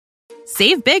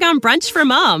Save big on brunch for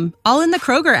mom, all in the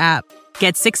Kroger app.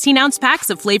 Get 16-ounce packs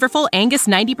of flavorful Angus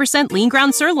 90% lean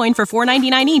ground sirloin for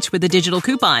 $4.99 each with a digital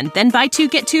coupon. Then buy 2,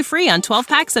 get 2 free on 12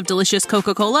 packs of delicious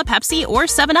Coca-Cola, Pepsi, or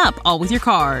 7-Up, all with your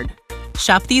card.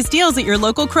 Shop these deals at your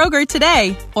local Kroger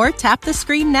today, or tap the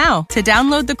screen now to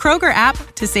download the Kroger app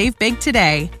to save big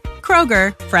today.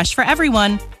 Kroger, fresh for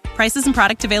everyone. Prices and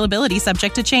product availability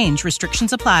subject to change.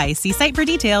 Restrictions apply. See site for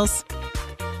details.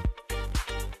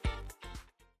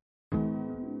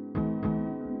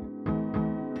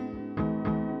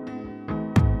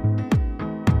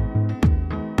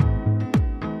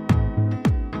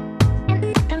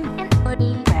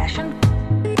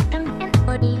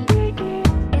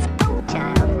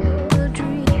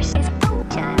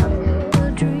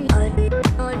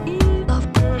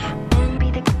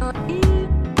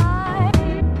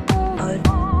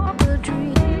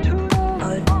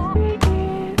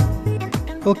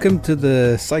 Welcome to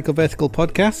the Psychovertical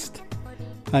podcast.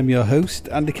 I'm your host,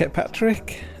 Andy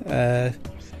Kirkpatrick.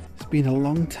 It's been a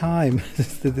long time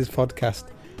since I did this podcast.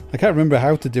 I can't remember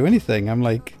how to do anything.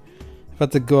 I've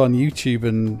had to go on YouTube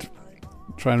and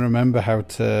try and remember how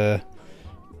to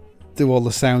do all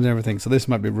the sound and everything. So this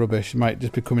might be rubbish. It might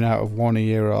just be coming out of one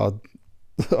ear or out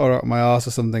of my arse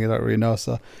or something. I don't really know.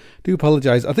 So I do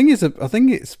apologise. I think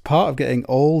it's part of getting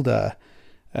older.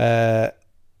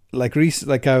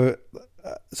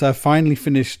 So I finally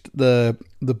finished the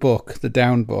book, the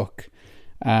Down book,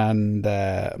 and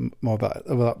more about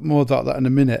that in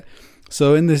a minute.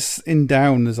 So in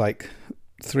Down, there's like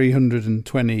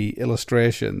 320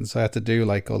 illustrations. I had to do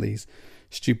like all these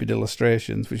stupid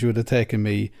illustrations, which would have taken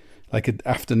me like an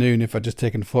afternoon if I'd just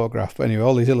taken a photograph. But anyway,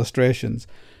 all these illustrations,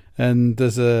 and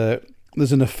there's an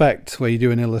effect where you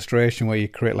do an illustration where you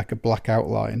create like a black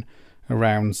outline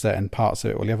around certain parts of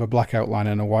it. Well, you have a black outline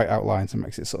and a white outline, so it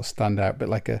makes it sort of stand out a bit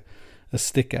like a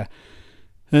sticker.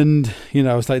 And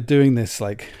I was like doing this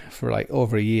like for like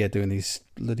over a year, doing these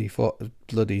bloody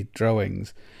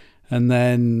drawings, and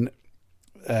then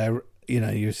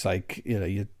it's like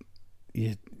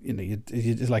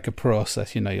a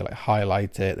process. You like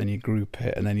highlight it, then you group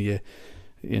it, and then you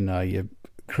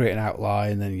create an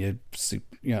outline, then you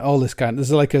all this kind.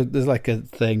 There's like a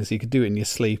thing, so you could do it in your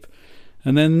sleep.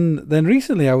 And then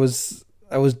recently I was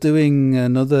doing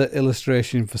another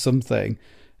illustration for something,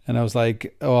 and I was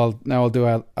like, I'll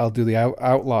do the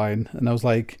outline, and I was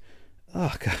like, I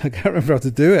can't remember how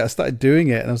to do it. I started doing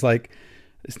it, and I was like,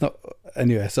 it's not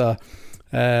anyway. So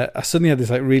I suddenly had this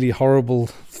like really horrible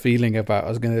feeling about I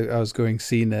was going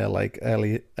senile, like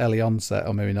early onset,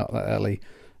 or maybe not that early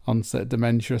onset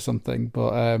dementia or something.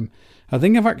 But I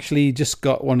think I've actually just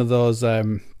got one of those. I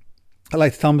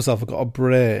like to tell myself I've got a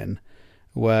brain.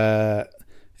 Where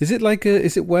is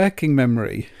it working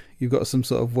memory? You've got some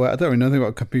sort of I don't really know anything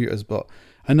about computers, but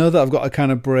I know that I've got a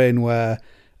kind of brain where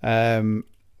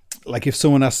like if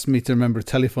someone asks me to remember a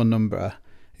telephone number,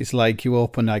 it's like you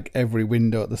open like every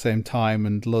window at the same time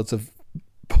and loads of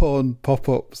porn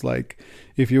pop-ups like,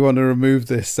 if you want to remove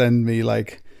this, send me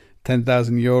like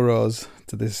 10,000 euros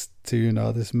to this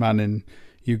man in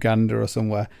Uganda or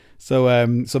somewhere. So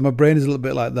my brain is a little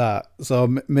bit like that.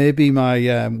 So maybe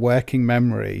my working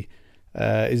memory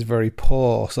is very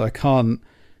poor. So I can't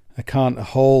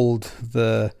hold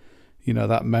the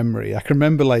that memory. I can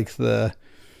remember like I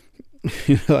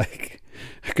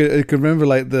could remember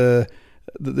like the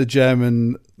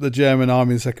German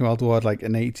army in the Second World War had like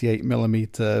an 88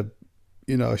 millimeter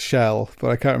shell, but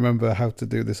I can't remember how to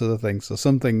do this other thing. So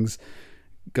some things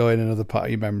go in another part of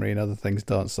your memory and other things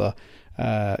don't. So.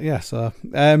 So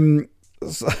I've not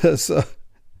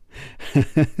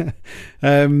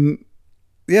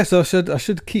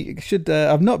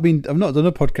done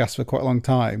a podcast for quite a long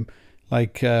time,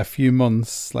 like a few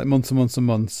months, like months and months and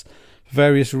months, for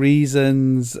various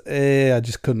reasons. I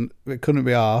just couldn't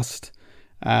be asked,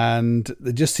 and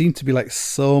there just seemed to be like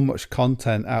so much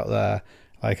content out there.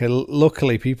 Like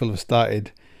luckily people have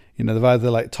started, they've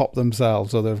either like topped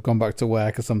themselves, or they've gone back to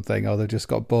work or something, or they've just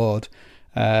got bored.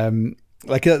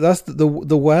 Like that's the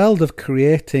world of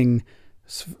creating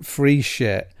free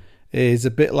shit is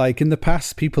a bit like in the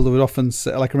past. People would often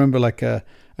say, like I remember like an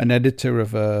editor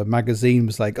of a magazine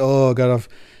was like, oh god,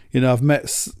 I've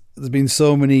met, there's been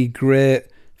so many great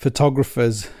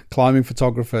photographers, climbing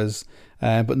photographers,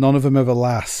 but none of them ever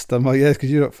last. I'm like, yeah,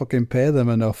 because you don't fucking pay them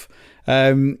enough.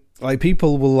 Like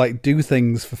people will like do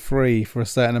things for free for a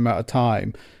certain amount of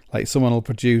time. Like someone will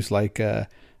produce like a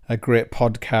great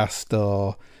podcast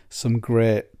or some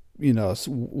great,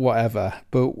 whatever,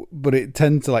 but it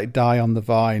tends to like die on the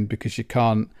vine because you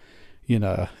can't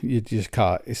you just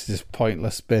can't. It's just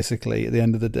pointless, basically, at the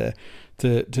end of the day,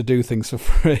 to do things for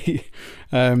free.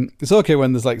 It's okay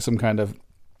when there's like some kind of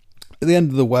at the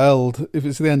end of the world. If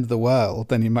it's the end of the world,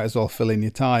 then you might as well fill in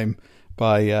your time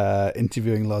by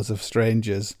interviewing loads of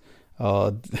strangers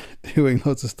or doing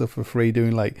loads of stuff for free,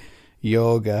 doing like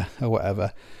yoga or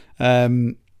whatever.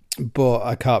 But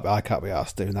I can't be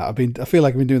asked doing that. I feel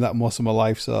like I've been doing that most of my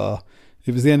life. So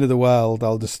if it's the end of the world,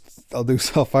 I'll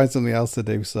find something else to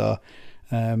do. So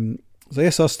I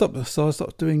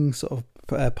stopped doing sort of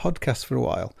podcasts for a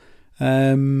while.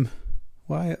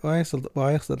 Why else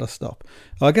did I stop?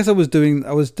 Well, I guess I was doing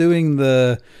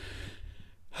the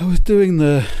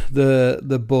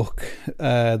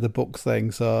book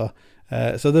thing. So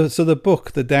the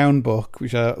book, the Down book,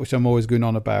 which I'm always going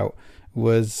on about,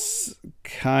 was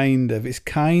kind of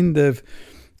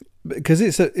because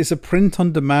it's a print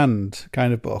on demand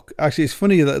kind of book. Actually, it's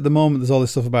funny that at the moment there's all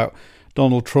this stuff about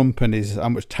Donald Trump and how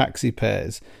much tax he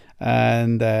pays,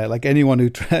 and like anyone who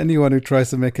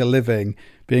tries to make a living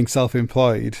being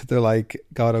self-employed, they're like,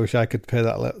 God, I wish I could pay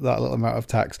that little amount of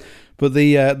tax. But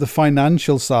the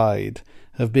financial side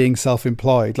of being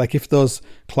self-employed, like if those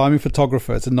climbing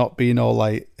photographers had not been all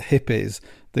like hippies,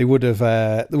 they would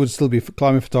still be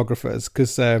climbing photographers,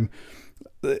 because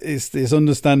it's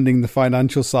understanding the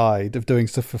financial side of doing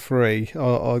stuff for free,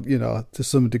 or to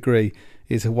some degree,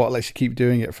 is what lets you keep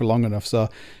doing it for long enough. So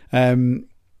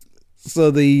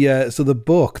the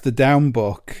book, the Down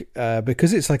book,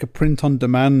 because it's like a print on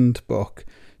demand book,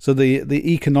 so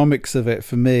the economics of it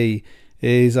for me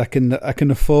is I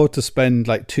can afford to spend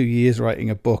like 2 years writing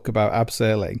a book about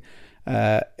abseiling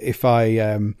if I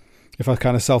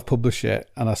kind of self-publish it,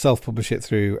 and I self-publish it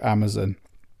through Amazon.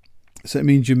 So it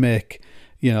means you make,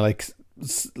 like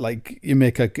you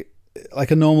make like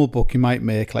a normal book, you might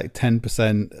make like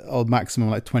 10% or maximum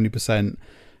like 20%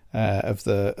 of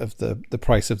the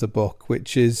price of the book,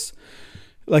 which is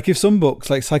like, if some books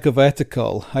like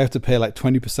Psychovertical, I have to pay like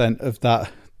 20% of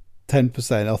that 10%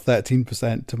 or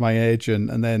 13% to my agent,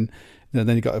 and then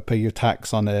you got to pay your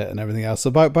tax on it and everything else.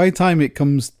 So by the time it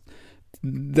comes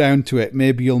down to it,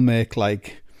 maybe you'll make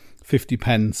like 50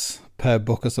 pence per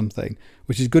book or something,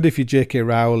 which is good if you're J.K.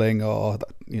 Rowling or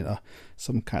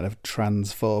some kind of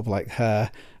transphobe like her,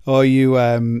 or you're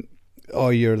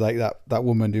like that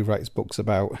woman who writes books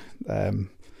about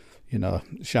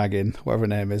shagging, whatever her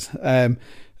name is,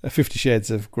 50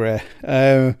 Shades of Grey.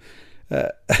 Then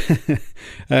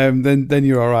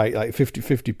you're all right, like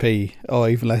 50p, or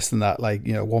even less than that, like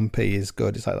 1p is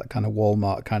good. It's like that kind of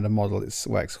Walmart kind of model. It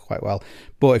works quite well.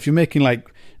 But if you're making like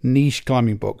niche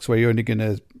climbing books where you're only going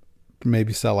to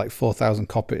maybe sell like 4,000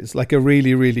 copies, like a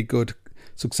really, really good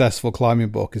successful climbing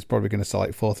book is probably going to sell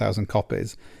like 4,000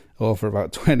 copies over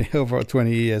about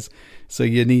 20 years. So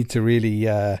you need to really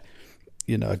get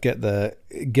the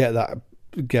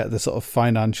sort of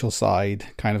financial side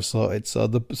kind of sorted. So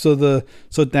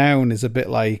Down is a bit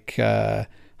like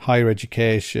Higher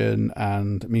Education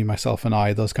and Me, Myself and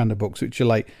I, those kind of books, which are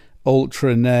like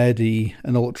ultra nerdy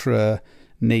and ultra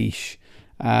niche.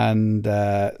 And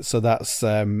so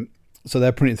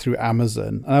they're printed through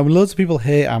Amazon. And loads of people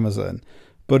hate Amazon,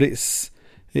 but it's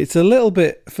a little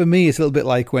bit, for me, it's a little bit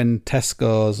like when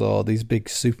Tesco's or these big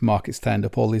supermarkets turned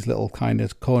up, all these little kind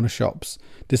of corner shops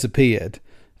disappeared,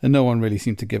 and no one really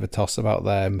seemed to give a toss about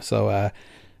them. So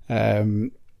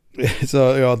the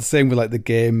same with like the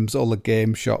games, all the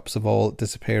game shops have all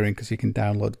disappearing because you can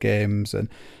download games, and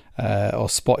or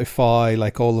Spotify,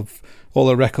 like all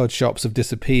the record shops have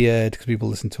disappeared because people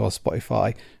listen to our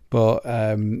Spotify. But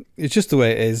it's just the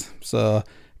way it is. So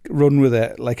run with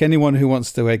it. Like anyone who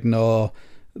wants to ignore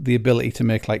the ability to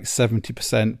make like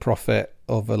 70% profit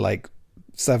over like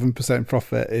 7%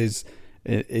 profit is,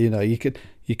 you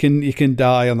can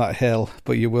die on that hill,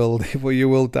 but you will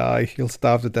die. You'll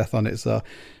starve to death on it. So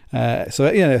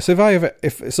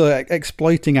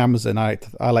exploiting Amazon, I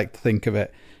like to think of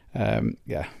it. So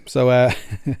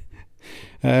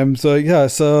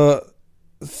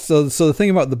the thing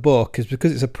about the book is,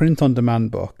 because it's a print on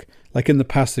demand book, like in the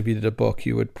past, if you did a book,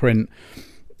 you would print,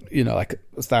 like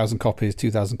 1,000 copies,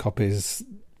 2,000 copies,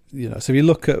 So if you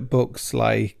look at books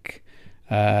like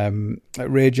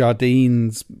Ray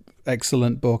Jardine's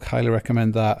excellent book, highly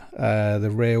recommend that. The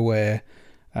Railway,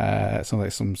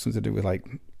 something to do with like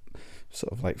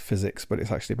sort of like physics, but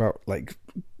it's actually about like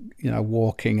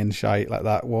walking and shite like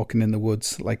that, walking in the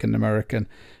woods like an American,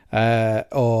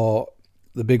 or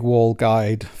the Big Wall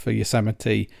Guide for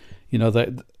Yosemite.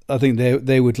 I think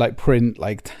they would like print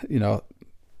like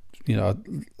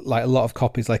like a lot of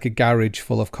copies, like a garage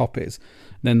full of copies.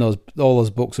 And then all those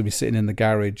books would be sitting in the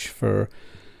garage for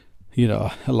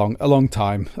a long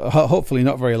time. Hopefully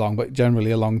not very long, but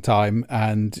generally a long time.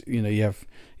 And you have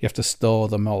to store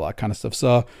them, all that kind of stuff.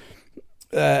 So,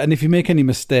 and if you make any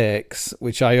mistakes,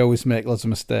 which I always make lots of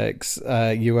mistakes,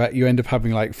 you end up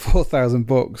having like 4,000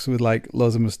 books with like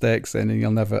loads of mistakes in, and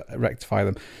you'll never rectify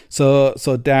them. So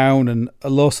down, and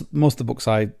most of the books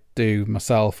I do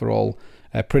myself are all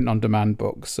print on demand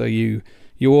books. So you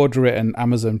order it and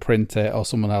Amazon print it, or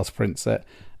someone else prints it,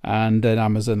 and then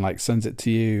Amazon like sends it to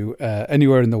you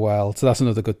anywhere in the world. So that's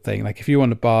another good thing. Like if you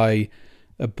want to buy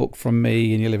a book from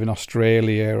me and you live in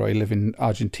Australia, or you live in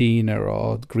Argentina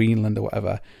or Greenland or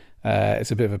whatever,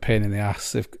 it's a bit of a pain in the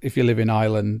ass. If you live in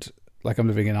Ireland, like I'm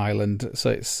living in Ireland,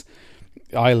 so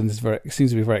Ireland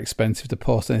seems to be very expensive to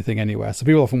post anything anywhere. So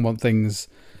people often want things,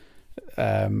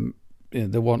 they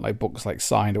want like books like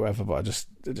signed or whatever, but I just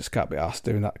can't be asked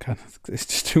doing that kind of. It's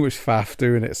just too much faff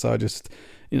doing it. So I just,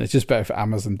 it's just better for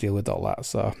Amazon deal with all that.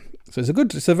 So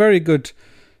it's a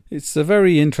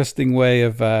very interesting way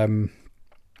of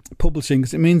publishing,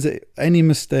 because it means that any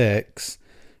mistakes,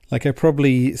 like I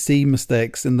probably see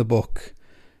mistakes in the book,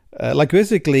 like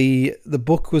basically the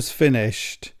book was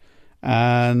finished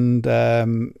and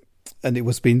it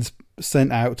was being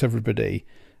sent out to everybody,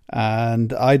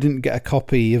 and I didn't get a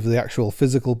copy of the actual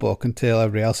physical book until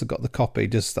everybody else had got the copy.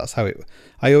 Just that's how it.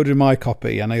 I ordered my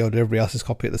copy and I ordered everybody else's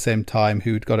copy at the same time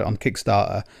who'd got it on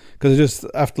Kickstarter, because just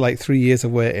after like 3 years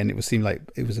of waiting, it would seem like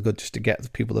it was good just to get the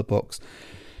people the books.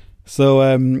 So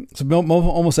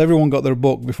almost everyone got their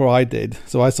book before I did.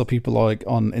 So I saw people like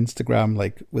on Instagram,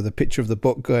 like with a picture of the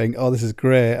book going, "Oh, this is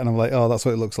great," and I'm like, "Oh, that's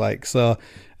what it looks like." So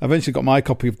I eventually got my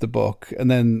copy of the book,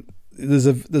 and then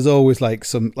there's always like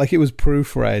some, like it was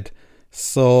proofread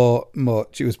so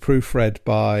much. It was proofread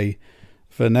by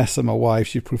Vanessa, my wife.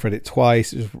 She proofread it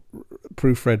twice. It was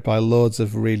proofread by loads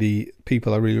of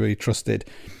people I really trusted,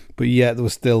 but yet there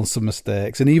was still some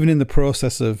mistakes. And even in the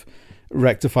process of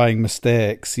rectifying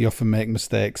mistakes, you often make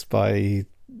mistakes by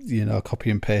copy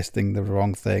and pasting the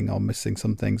wrong thing or missing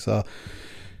something. So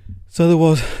there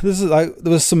was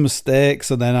some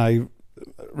mistakes, and then I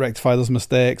rectified those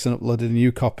mistakes and uploaded a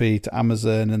new copy to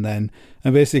Amazon, and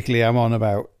basically I'm on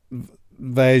about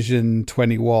version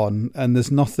 21, and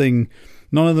there's none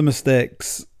of the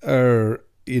mistakes are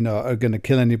going to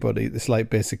kill anybody. It's like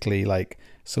basically like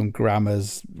some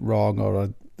grammar's wrong,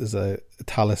 or there's a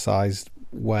italicized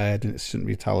word and it shouldn't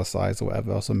be italicized or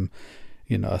whatever, or some,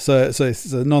 so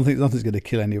nothing's going to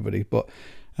kill anybody. But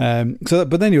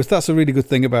but anyways, that's a really good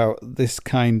thing about this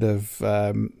kind of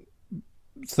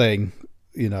thing.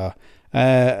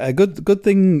 A good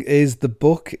thing is the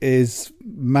book is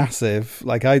massive.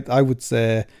 Like I would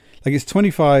say, like it's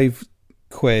 £25,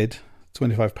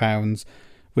 £25,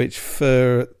 which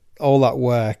for all that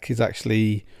work is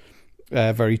actually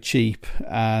very cheap,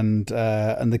 and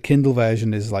the Kindle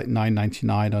version is like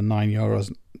 €9.99 or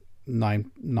 €9,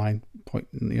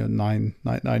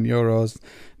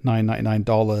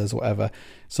 $9.99, whatever.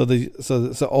 So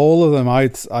all of them I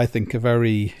think are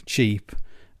very cheap,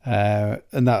 and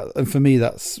for me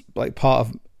that's like part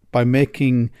of, by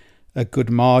making a good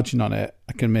margin on it,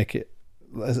 I can make it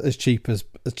as cheap as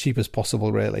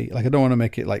possible, really. Like I don't want to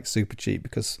make it like super cheap,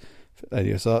 because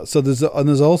anyway, so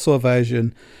there's also a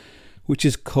version which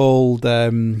is called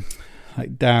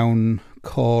like Down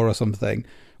Core or something,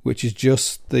 which is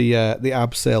just the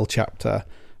abseil chapter,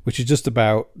 which is just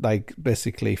about like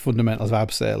basically fundamentals of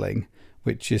abseiling,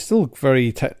 which is still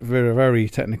very very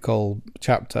technical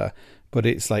chapter, but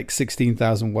it's like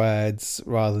 16,000 words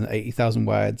rather than 80,000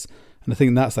 words, and I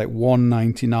think that's like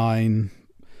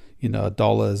 $1.99,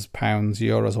 dollars, pounds,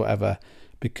 euros, whatever,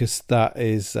 because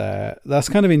that's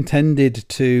kind of intended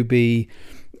to be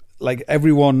like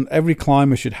every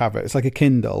climber should have it. It's like a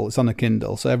Kindle. It's on a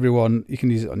Kindle, so you can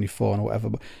use it on your phone or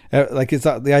whatever. But like, it's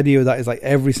that the idea of that is like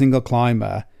every single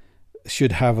climber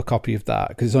should have a copy of that,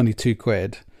 because it's only £2,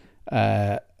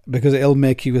 because it'll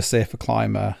make you a safer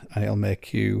climber, and it'll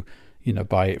make you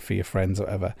buy it for your friends or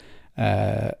whatever.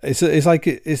 It's like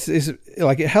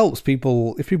it helps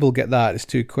people. If people get that, it's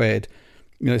 £2.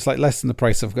 It's like less than the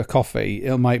price of a coffee.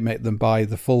 It might make them buy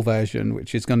the full version,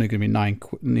 which is going to be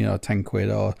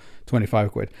 £10 or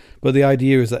 £25. But the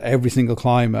idea is that every single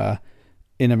climber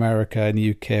in America, in the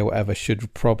UK, whatever,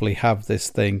 should probably have this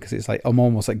thing, because it's like I'm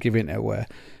almost like giving it away.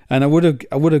 And I would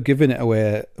have given it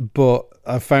away, but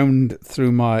I found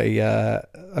in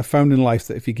life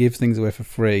that if you give things away for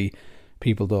free,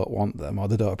 people don't want them, or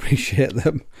they don't appreciate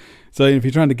them. So if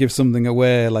you're trying to give something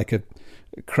away, like a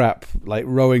crap like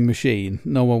rowing machine,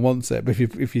 no one wants it. But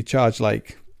if you charge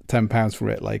like £10 for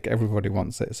it, like everybody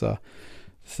wants it. So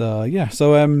that's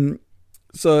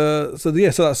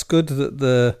good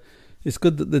that it's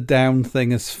good that the down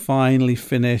thing is finally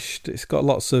finished. It's got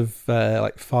lots of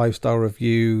like 5-star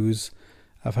reviews.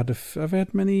 I've had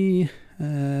many.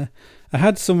 I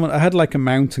had like a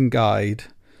mountain guide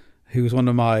who was one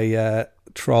of my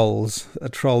trolls, a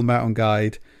troll mountain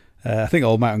guide. I think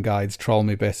all mountain guides troll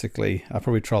me basically. I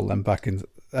probably troll them back in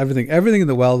everything in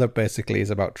the world that basically is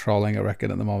about trolling, I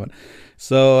reckon, at the moment.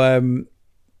 So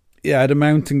I had a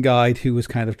mountain guide who was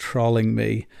kind of trolling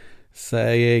me,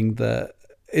 saying that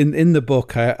in the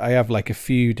book I have like a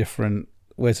few different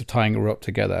ways of tying a rope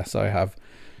together. So I have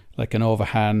like an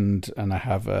overhand, and I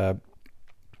have a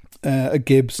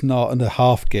Gibbs knot and a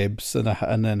half Gibbs,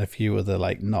 and then a few other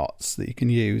like knots that you can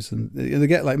use, and they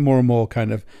get like more and more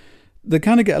they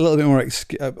kind of get a little bit more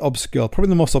obscure. Probably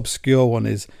the most obscure one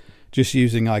is just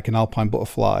using like an alpine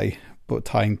butterfly, but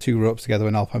tying 2 ropes together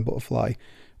with an alpine butterfly,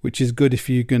 which is good if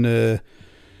you're gonna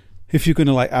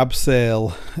like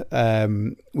abseil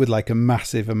with like a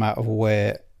massive amount of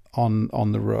weight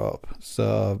on the rope.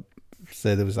 So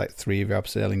say there was like 3 of you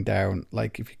abseiling down,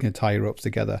 like if you can tie your ropes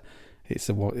together, it's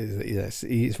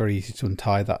very easy to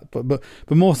untie that. But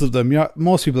most of them,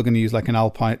 most people are going to use like an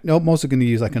alpine. No, most are going to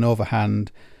use like an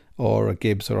overhand or a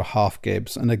Gibbs or a half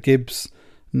Gibbs. And a Gibbs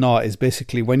knot is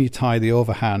basically when you tie the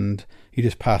overhand, you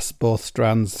just pass both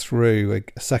strands through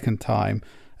a second time,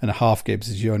 and a half Gibbs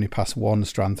is you only pass one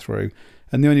strand through.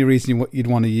 And the only reason you'd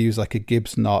want to use like a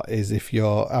Gibbs knot is if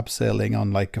you're abseiling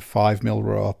on like a 5mm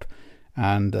rope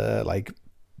and like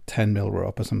 10mm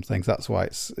rope or something. So that's why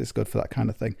it's good for that kind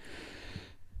of thing.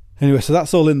 Anyway, so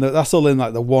that's all in like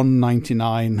the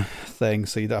 $1.99 thing.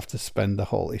 So you'd have to spend the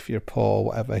whole, if you're poor,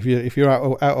 whatever. If you're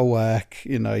out of work,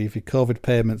 if your COVID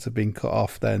payments have been cut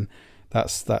off, then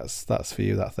that's for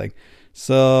you, that thing.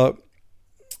 So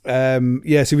so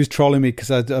he was trolling me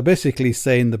because I basically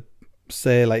say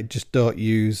just don't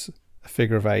use a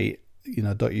figure of 8.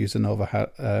 Don't use an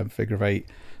overhead figure of 8,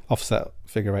 offset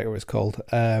figure 8, what it's called.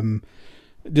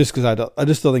 Just because I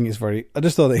just don't think it's very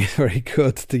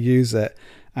good to use it.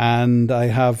 And I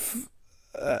have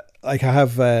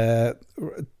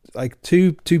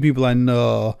two people I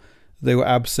know. They were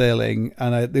abseiling,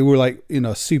 and they were like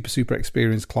super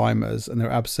experienced climbers, and they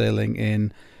were abseiling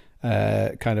in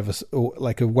kind of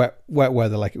a wet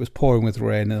weather, like it was pouring with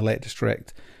rain in the Lake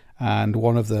District. And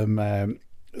one of them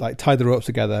like tied the ropes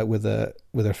together with a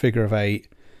figure of 8,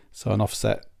 so an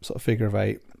offset sort of figure of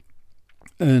 8,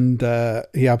 and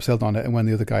he abseiled on it. And when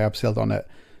the other guy abseiled on it,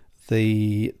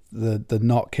 the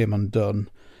knot came undone,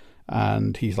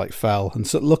 and he's like fell, and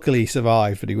so luckily he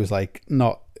survived. But he was like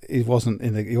he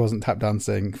wasn't tap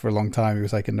dancing for a long time. He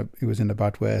was like he was in a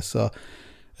bad way. So,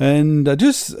 and I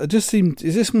just seemed,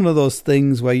 is this one of those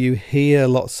things where you hear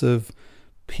lots of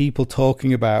people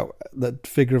talking about that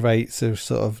figure of 8s are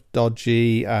sort of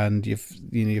dodgy, and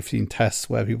you've seen tests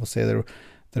where people say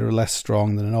they're less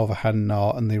strong than an overhand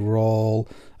knot, and they roll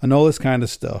and all this kind of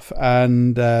stuff.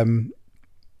 And often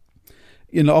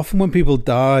when people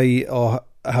die or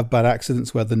have bad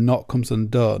accidents where the knot comes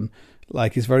undone,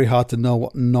 like it's very hard to know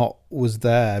what knot was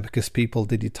there, because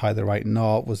did you tie the right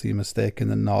knot? Was there a mistake in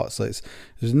the knot? So it's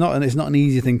not an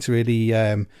easy thing to really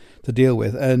to deal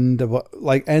with. And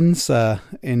like ENSA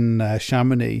in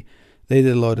Chamonix, they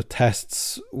did a load of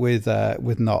tests with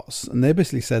knots, and they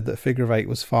basically said that figure of 8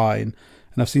 was fine.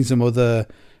 And I've seen some other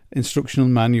instructional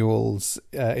manuals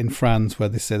in France where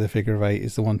they say the figure of 8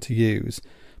 is the one to use.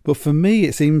 But for me,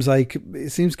 it seems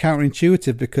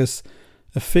counterintuitive, because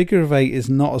a figure of 8 is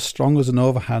not as strong as an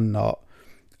overhand knot,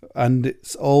 and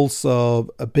it's also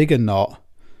a bigger knot,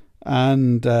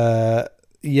 and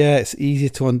it's easier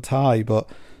to untie. But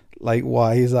like,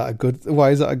 why is that a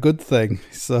good thing?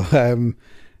 So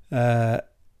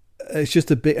it's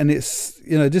just a bit, and it's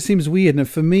it just seems weird. And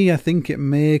for me, I think it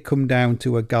may come down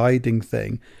to a guiding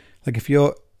thing. Like if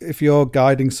you're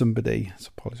guiding somebody,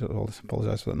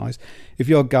 apologize for that noise. If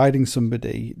you're guiding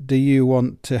somebody, do you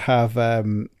want to have?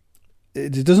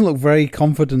 It doesn't look very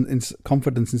confidence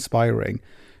inspiring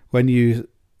when you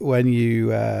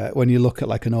look at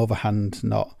like an overhand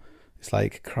knot. It's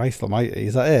like, Christ Almighty,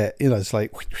 is that it? It's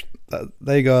like,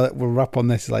 there you go. We'll wrap on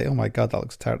this. It's like, oh my God,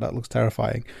 that looks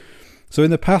terrifying. So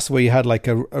in the past, where you had like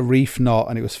a reef knot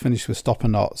and it was finished with stopper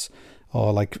knots,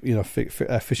 or like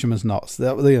fisherman's knots,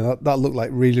 that looked like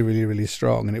really, really, really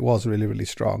strong, and it was really, really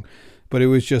strong, but it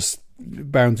was just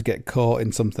bound to get caught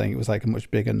in something. It was like a much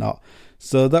bigger knot.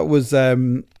 So that was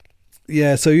so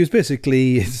he was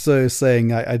basically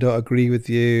saying, I don't agree with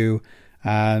you,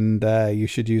 and you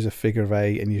should use a figure of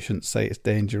 8, and you shouldn't say it's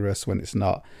dangerous when it's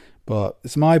not. But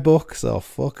it's my book, so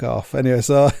fuck off. Anyway,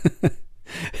 so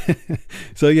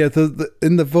So yeah,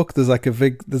 in the book there's like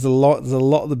there's a lot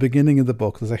at the beginning of the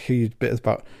book. There's a huge bit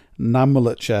about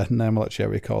nomenclature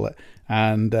we call it,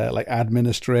 and like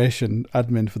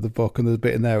admin for the book. And there's a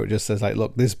bit in there which just says like,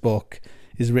 look, this book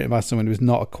is written by someone who's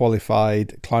not a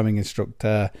qualified climbing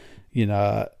instructor.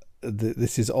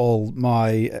 This is all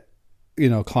my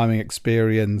climbing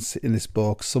experience in this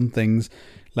book. Some things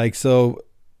like, so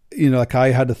like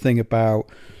I had a thing about,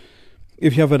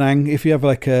 if you have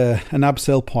like an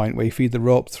abseil point where you feed the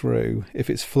rope through, if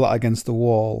it's flat against the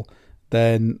wall,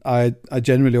 then I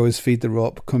generally always feed the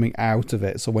rope coming out of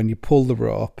it. So when you pull the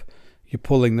rope, you're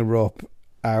pulling the rope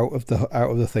out of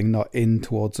the thing, not in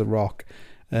towards the rock.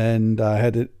 And I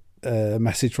had a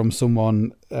message from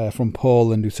someone from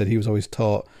Poland who said he was always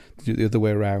taught to do it the other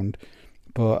way around.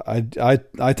 But I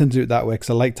tend to do it that way because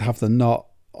I like to have the knot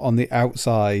on the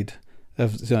outside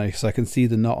so I can see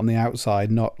the knot on the outside,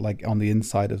 not like on the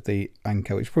inside of the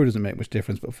anchor, which probably doesn't make much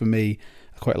difference, but for me,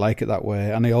 I quite like it that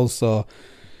way. And I also,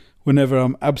 whenever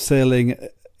I'm abseiling,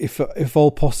 if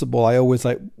all possible, I always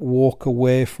like walk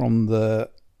away from the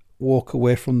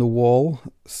wall,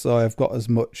 so I've got as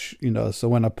much, so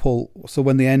when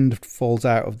the end falls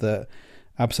out of the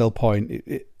abseil point,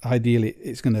 ideally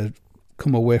it's going to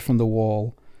come away from the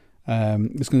wall.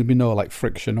 There's going to be no like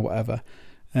friction or whatever.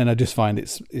 And I just find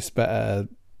it's better.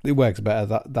 It works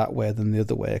better that way than the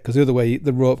other way, because the other way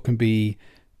the rope can be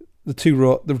the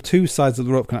two sides of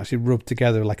the rope can actually rub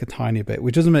together like a tiny bit,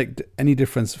 which doesn't make any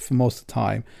difference for most of the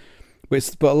time.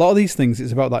 But a lot of these things,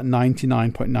 it's about that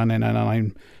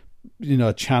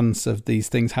 99.9999 chance of these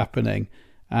things happening,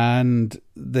 and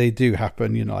they do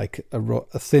happen. Like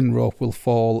a thin rope will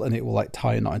fall and it will like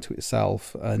tie a knot into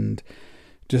itself, and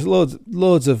just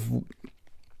loads of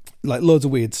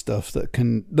weird stuff that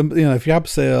can, if you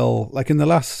abseil, like in the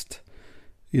last,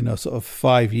 sort of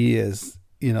 5 years,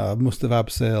 I must have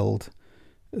abseiled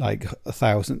like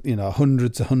 1,000,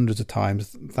 hundreds of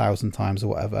times, 1,000 times or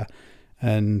whatever.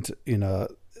 And, so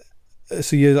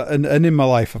and in my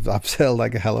life, I've abseiled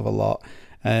like a hell of a lot.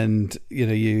 And,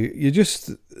 most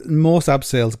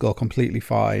abseils go completely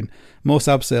fine. Most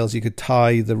abseils, you could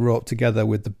tie the rope together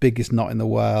with the biggest knot in the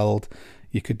world.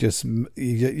 You could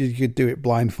you could do it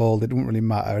blindfolded. It wouldn't really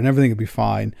matter, and everything would be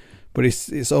fine. But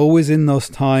it's always in those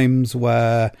times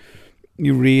where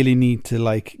you really need to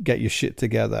like get your shit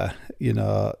together. You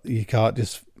can't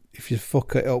just, if you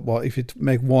fuck it up, if you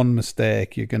make one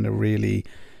mistake, you're going to really,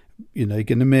 you're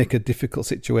going to make a difficult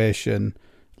situation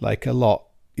like a lot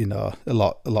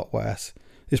worse.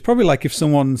 It's probably like if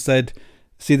someone said,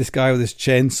 "See this guy with this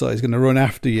chainsaw, he's going to run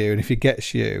after you, and if he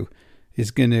gets you,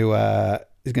 he's going to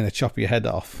chop your head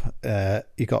off."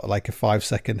 You got like a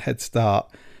 5-second head start,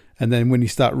 and then when you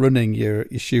start running, your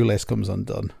shoelace comes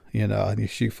undone, and your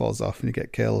shoe falls off and you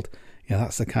get killed.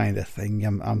 That's the kind of thing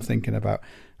I'm thinking about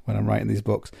when I'm writing these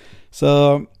books.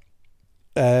 So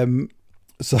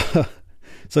it's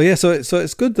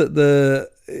good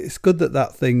that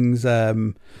thing's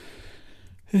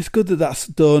it's good that that's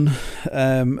done.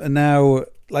 And now,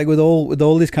 like with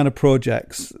all these kind of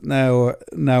projects, now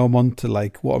I'm on to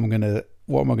like what am I gonna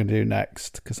do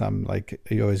next? Because I'm like,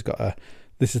 you always got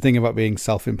this is the thing about being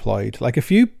self-employed. Like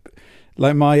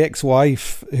my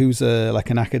ex-wife, who's like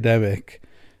an academic,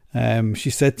 she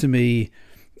said to me,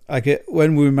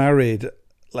 when we were married,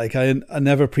 like I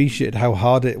never appreciated how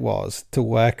hard it was to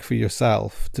work for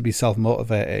yourself, to be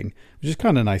self-motivating, which is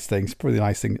kind of a nice thing. It's probably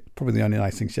the only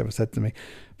nice thing she ever said to me.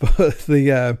 But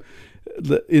it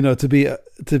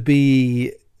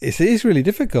is really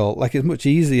difficult. Like it's much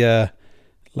easier,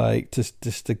 like just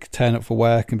to turn up for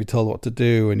work and be told what to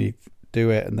do, and you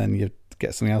do it, and then you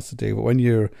get something else to do. But when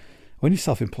you're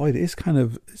self-employed, it's kind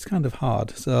of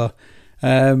hard. So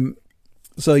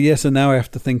now I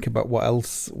have to think about what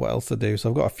else to do. So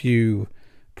I've got a few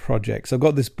projects. I've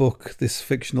got this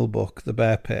fictional book, The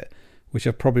Bear Pit, which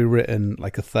I've probably written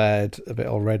like a third of it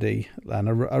already. And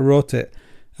I wrote it.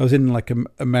 I was in like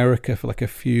America for like a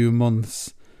few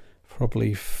months,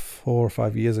 probably 4 or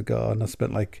 5 years ago, and I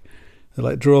spent I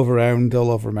drove around all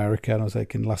over America, and I was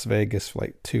like in Las Vegas for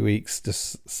like 2 weeks,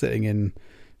 just sitting in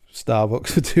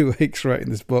Starbucks for 2 weeks writing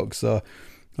this book. So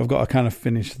I've got to kind of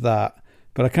finish that.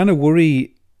 But I kind of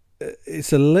worry,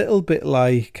 it's a little bit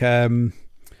like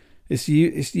it's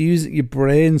your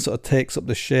brain sort of takes up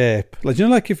the shape. Like,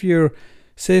 like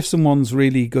if someone's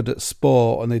really good at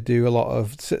sport and they do a lot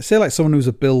of, say like someone who's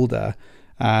a builder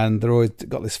and they're always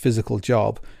got this physical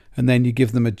job, and then you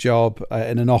give them a job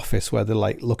in an office where they're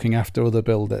like looking after other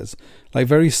builders. Like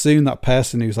very soon that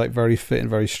person who's like very fit and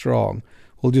very strong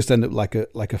will just end up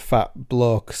like a fat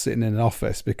bloke sitting in an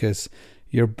office, because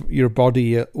your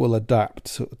body will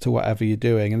adapt to whatever you're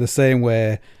doing. In the same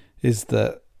way, is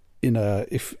that,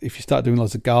 if you start doing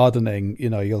lots of gardening,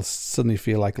 you'll suddenly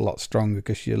feel like a lot stronger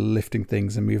because you're lifting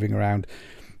things and moving around.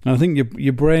 And I think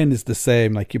your brain is the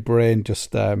same. Like your brain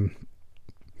just, my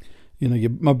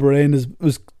brain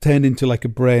was turned into like a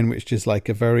brain which is like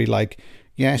a very like,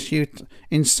 yes, you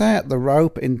insert the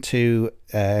rope into,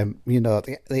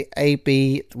 the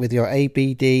AB with your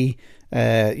ABD.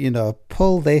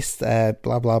 Pull this,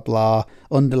 blah blah blah,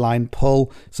 underline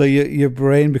pull. So your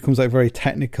brain becomes like very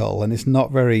technical, and it's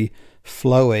not very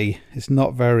flowy. It's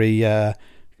not very.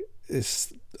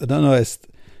 It's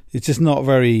just not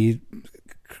very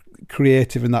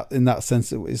creative in that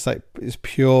sense. It's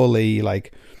purely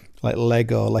like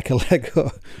Lego, like a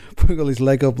Lego, putting all these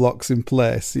Lego blocks in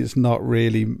place. It's not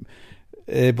really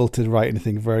able to write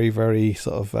anything very, very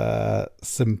sort of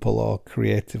simple or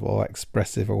creative or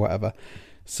expressive or whatever.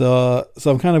 So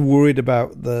I'm kind of worried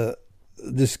about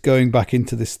just going back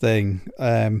into this thing.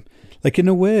 Like in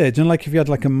a way, like if you had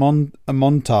like a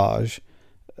montage,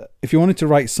 if you wanted to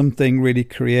write something really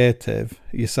creative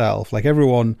yourself, like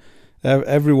everyone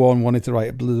wanted to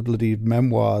write bloody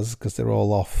memoirs because they're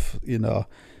all off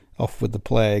with the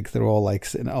plague. They're all like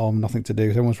sitting at home, nothing to do.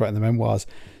 Everyone's writing the memoirs.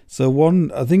 So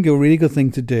I think a really good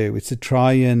thing to do is to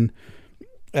try and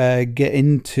get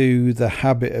into the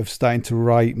habit of starting to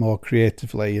write more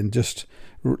creatively and just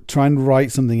try and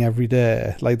write something every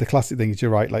day. Like the classic thing is you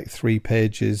write like 3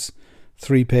 pages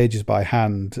by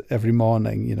hand every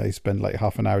morning. You spend like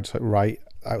half an hour just like write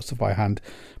out stuff by hand.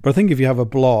 But I think if you have a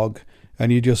blog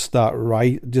and you just start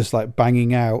just like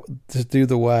banging out, just do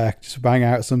the work, just bang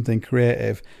out something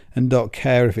creative and don't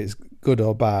care if it's good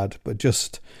or bad, but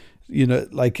just...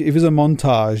 like if it was a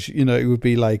montage, it would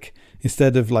be like,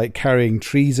 instead of like carrying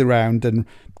trees around and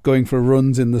going for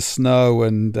runs in the snow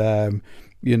and,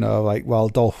 like while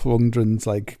Dolph Lundgren's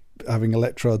like having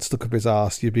electrodes stuck up his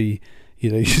arse, you'd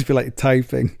just be like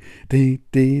typing. If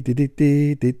he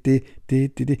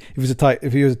was a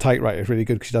typewriter, it's really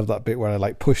good because you'd have that bit where I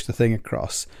like push the thing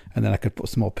across and then I could put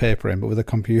some more paper in. But with the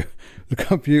computer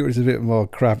is a bit more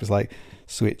crap. It's like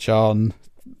switch on.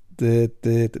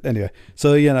 Anyway,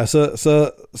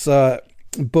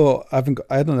 but I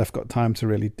don't know if I've got time to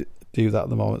really do that at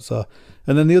the moment. So,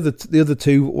 and then the other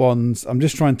 2 ones, I'm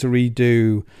just trying to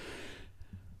redo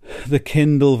the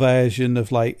Kindle version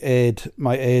of like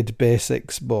my Aid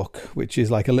Basics book, which is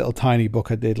like a little tiny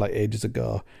book I did like ages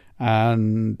ago,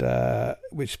 and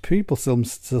which people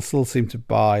still seem to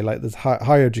buy. Like there's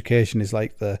higher education is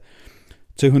like the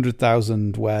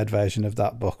 200,000 word version of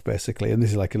that book basically, and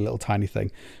this is like a little tiny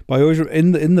thing. But I always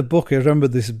in the book I remember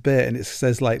this bit, and it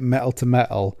says like metal to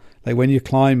metal, like when you're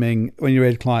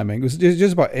aid climbing. It was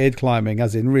just about aid climbing,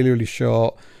 as in really really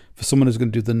short for someone who's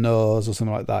going to do the nose or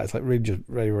something like that. It's like really just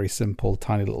very very simple,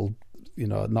 tiny little,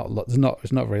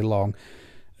 it's not very long,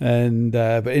 and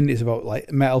but in it's about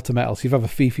like metal to metal. So if you have a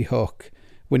fifi hook,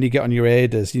 when you get on your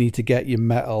aiders, you need to get your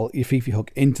fifi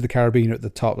hook into the carabiner at the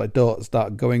top. Like don't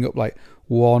start going up like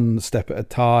one step at a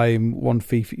time, one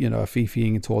fifi,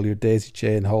 fifiing into all your daisy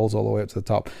chain holes all the way up to the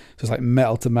top. So it's like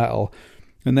metal to metal.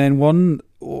 And then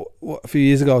a few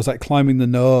years ago, I was like climbing the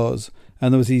nose,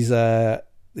 and there was these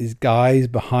guys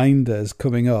behind us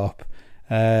coming up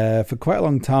for quite a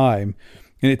long time.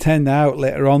 And it turned out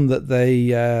later on that they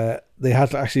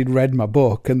had actually read my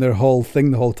book, and their whole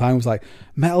thing the whole time was like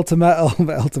metal to metal,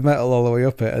 metal to metal all the way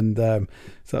up it. And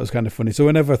so that was kind of funny. So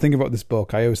whenever I think about this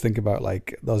book, I always think about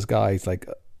like those guys, like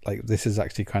this is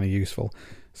actually kind of useful.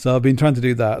 So I've been trying to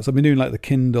do that. So I've been doing like the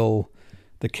Kindle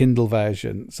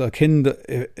version. So Kindle,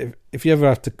 if you ever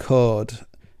have to code,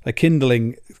 like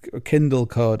Kindle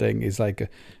coding is like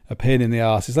a pain in the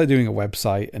arse. It's like doing a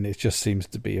website, and it just seems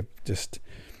to be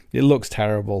it looks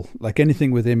terrible. Like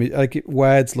anything with image, like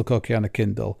words look okay on a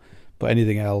Kindle, but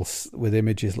anything else with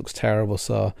images looks terrible.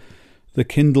 So the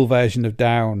Kindle version of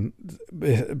Down,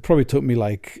 it probably took me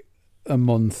like a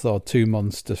month or 2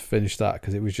 months to finish that,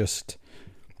 because it was just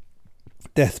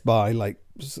death by like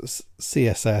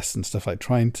CSS and stuff, like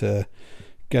trying to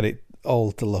get it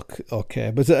all to look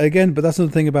okay. But that's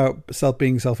another thing about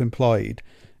being self-employed,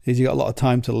 is you got a lot of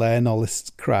time to learn all this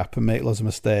crap and make lots of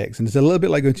mistakes. And it's a little bit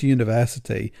like going to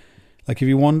university. Like if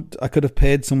you want, I could have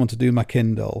paid someone to do my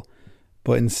Kindle,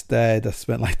 but instead I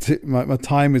spent like my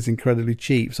time is incredibly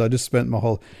cheap, so I just spent my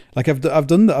whole, like I've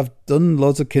done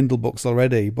loads of Kindle books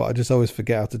already, but I just always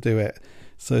forget how to do it.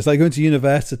 So it's like going to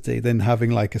university, then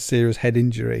having like a serious head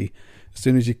injury as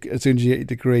soon as you get your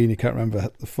degree and you can't remember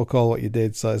the fuck all what you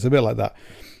did. So it's a bit like that.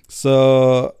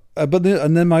 So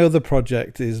and then my other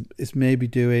project is maybe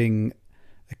doing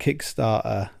a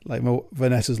Kickstarter. Like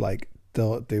Vanessa's like,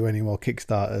 don't do any more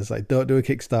Kickstarters. Like don't do a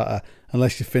Kickstarter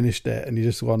unless you finished it and you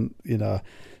just want,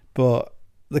 but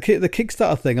the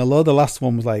Kickstarter thing, although the last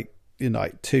one was like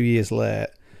 2 years late,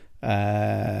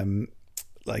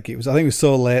 like it was, I think it was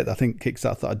so late that I think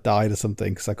Kickstarter thought I died or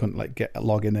something because I couldn't like get a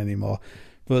login anymore.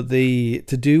 But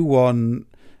to do one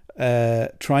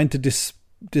trying to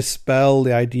dispel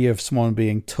the idea of someone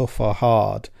being tough or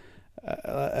hard,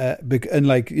 and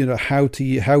like how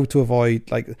to avoid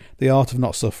like the art of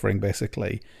not suffering,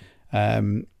 basically.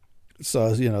 So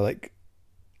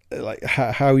like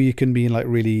how you can be in like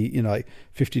really like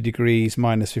 50 degrees,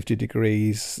 minus 50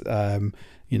 degrees,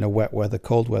 wet weather,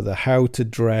 cold weather, how to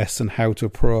dress and how to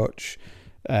approach,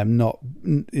 so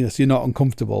you're not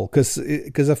uncomfortable,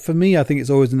 because for me I think it's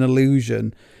always an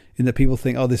illusion in that people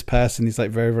think, oh, this person is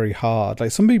like very, very hard.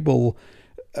 Like some people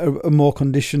are more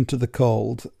conditioned to the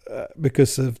cold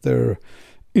because of their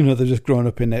they're just grown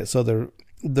up in it. So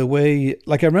the way,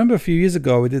 like I remember a few years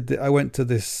ago I went to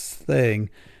this thing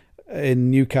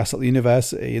in Newcastle at the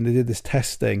university, and they did this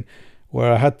testing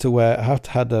where I had to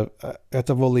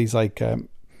have all these like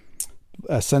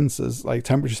sensors, like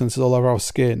temperature sensors all over our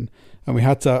skin, and I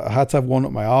had to have one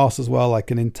up my arse as well,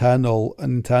 like an internal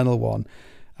one.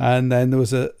 And then there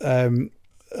was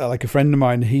like a friend of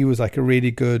mine. He was like a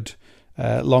really good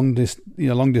long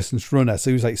distance runner.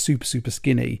 So he was like super, super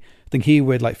skinny. I think he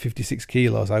weighed like 56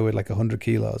 kilos. I weighed like 100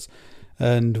 kilos.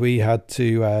 And we had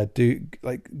to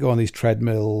go on these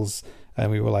treadmills,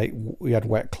 and we had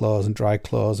wet clothes and dry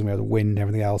clothes, and we had the wind and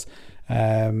everything else.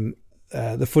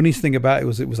 The funniest thing about it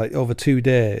was like over 2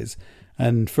 days,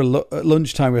 and for at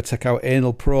lunchtime we had to take our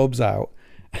anal probes out,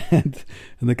 and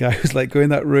the guy was like, go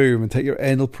in that room and take your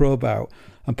anal probe out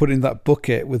and put it in that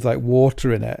bucket with like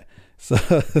water in it. So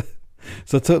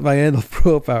I took my anal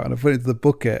probe out and I put it into the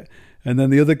bucket. And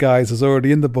then the other guys was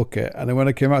already in the bucket. And then when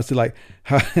I came out, I said, like,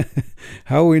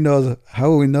 how will we know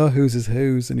whose is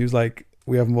whose? And he was like,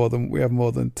 we have more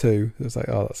than two. It was like,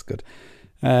 oh, that's good.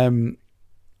 I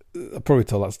probably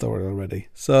told that story already.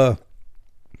 So,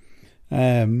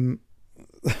 my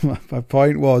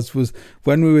point was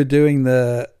when we were doing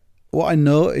what I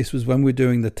noticed was when we were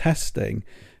doing the testing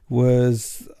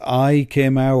was I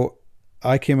came out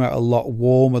a lot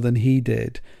warmer than he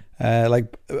did.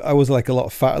 Like I was like a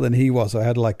lot fatter than he was. I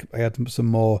had some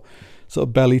more sort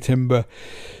of belly timber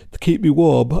to keep me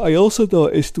warm. I also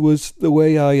noticed was the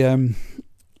way I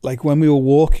like when we were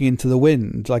walking into the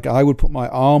wind, like I would put my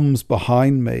arms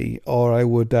behind me, or I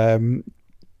would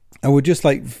just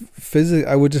like physically,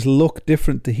 I would just look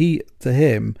different to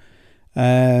him.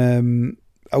 I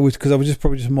was just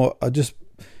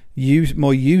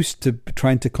more used to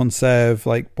trying to conserve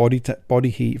like body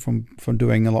heat from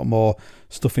doing a lot more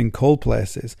stuff in cold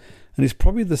places. And it's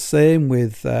probably the same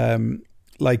with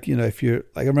if you're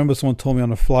like, I remember someone told me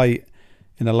on a flight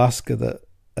in Alaska that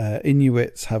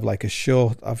Inuits have like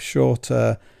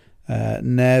shorter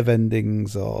nerve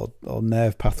endings or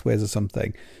nerve pathways or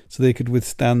something, so they could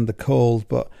withstand the cold.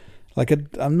 But like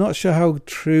I'm not sure how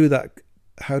true that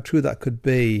could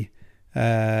be.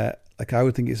 Like I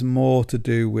would think it's more to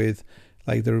do with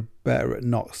like they're better at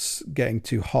not getting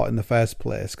too hot in the first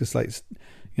place, because like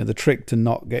the trick to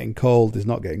not getting cold is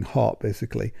not getting hot,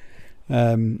 basically.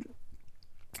 So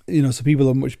people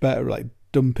are much better like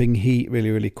dumping heat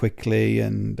really, really quickly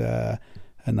and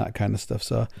that kind of stuff.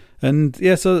 So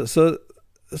this, as soon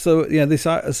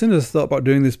as I thought about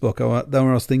doing this book, I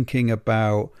was thinking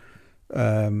about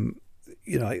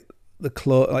like the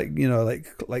clothes,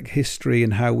 like history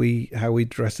and how we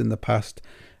dress in the past.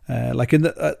 Like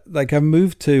I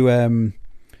moved to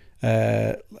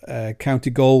County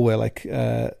Galway. Like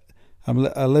I'm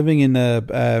living in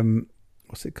a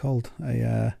what's it called?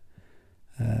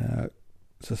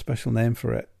 It's a special name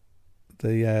for it.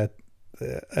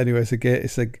 Anyway,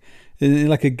 it's like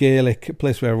a Gaelic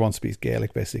place where everyone speaks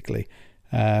Gaelic, basically.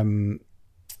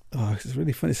 It's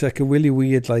really funny. It's like a really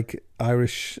weird, like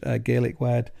Irish Gaelic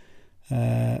word.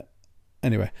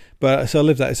 Anyway, but so I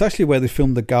lived there. It's actually where they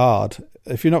filmed The Guard.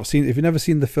 If you've never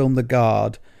seen the film The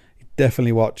Guard,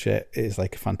 definitely watch it. It's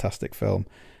like a fantastic film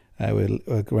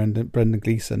with Brendan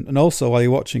Gleeson. And also, while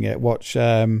you're watching it, watch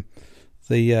the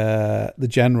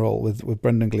General with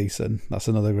Brendan Gleeson. That's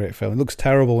another great film. It looks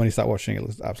terrible when you start watching it. It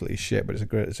looks absolutely shit, but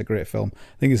it's a great film.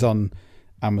 I think it's on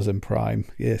Amazon Prime.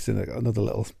 Yes, another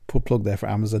little plug there for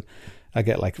Amazon. I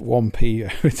get like 1p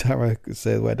every time I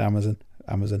say the word Amazon.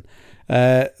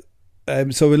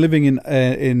 So we're living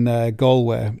in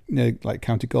Galway, like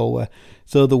County Galway.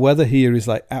 So the weather here is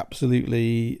like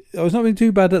absolutely. It's not been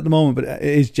too bad at the moment, but it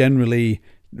is generally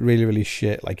really, really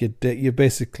shit. Like you're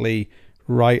basically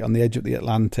right on the edge of the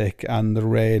Atlantic, and the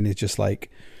rain is just like,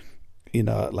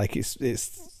 like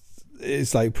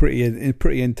it's like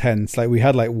pretty intense. Like we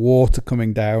had like water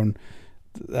coming down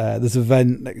there's a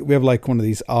vent. We have like one of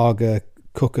these Aga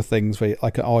cooker things, where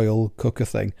like an oil cooker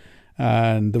thing,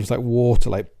 and there was like water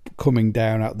like coming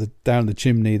down down the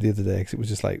chimney the other day, because it was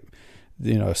just like,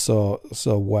 so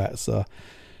wet. So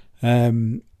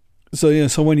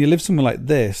so when you live somewhere like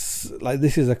this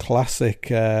is a classic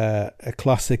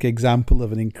example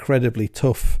of an incredibly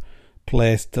tough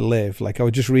place to live. Like, I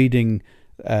was just reading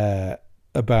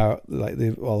about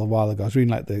a while ago, I was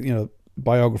reading like the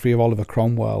biography of Oliver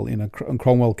Cromwell. And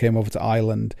Cromwell came over to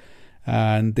Ireland,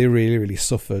 and they really, really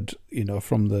suffered,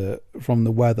 from the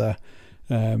weather.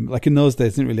 Like, in those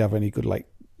days, they didn't really have any good like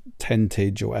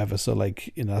tentage or whatever. So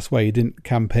like, that's why you didn't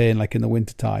campaign like in the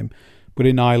winter time. But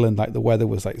in Ireland, like, the weather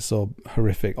was like so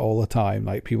horrific all the time.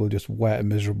 Like, people just wet and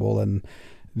miserable, and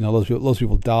lots of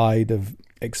people died of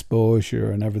exposure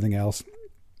and everything else.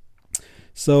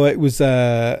 So it was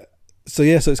so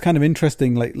it's kind of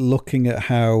interesting, like, looking at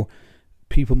how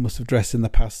people must have dressed in the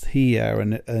past here,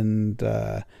 and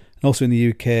also in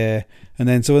the UK. And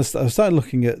then so I started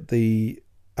looking at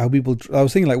how people. I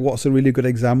was thinking, like, what's a really good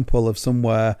example of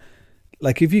somewhere,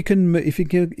 like, if you can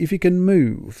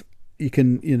move, you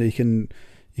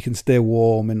can stay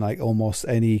warm in like almost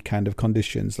any kind of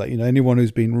conditions. Like, anyone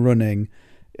who's been running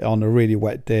on a really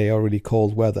wet day or really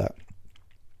cold weather,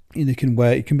 you can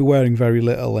be wearing very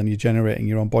little, and you're generating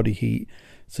your own body heat,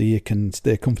 so you can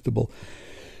stay comfortable.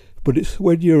 But it's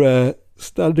when you're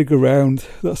standing around,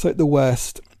 that's like the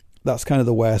worst. That's kind of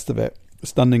the worst of it.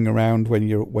 Standing around when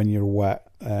you're wet,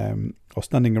 or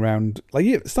standing around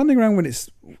when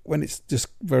it's just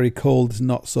very cold is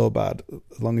not so bad,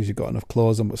 as long as you've got enough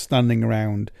clothes on. But standing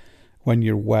around when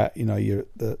you're wet, you're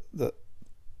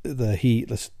the heat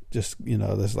that's just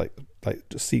there's like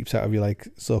just seeps out of you like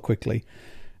so quickly.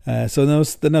 So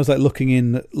then I was like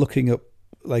looking up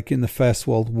like in the First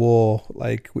World War,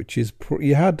 like, which is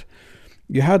you had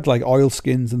like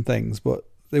oilskins and things, but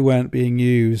they weren't being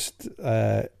used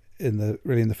in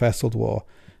the First World War.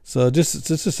 So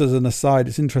just as an aside,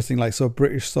 it's interesting. Like, so a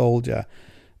British soldier,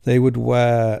 they would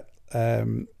wear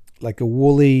like a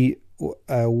woolly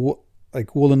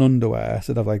like woolen underwear,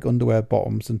 sort of like underwear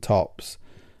bottoms and tops,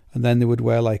 and then they would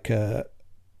wear like a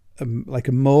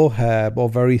mohair or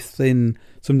very thin.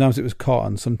 Sometimes it was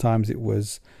cotton, sometimes it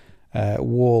was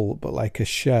wool, but like a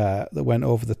shirt that went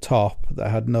over the top that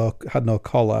had no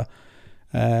collar,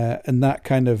 and that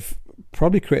kind of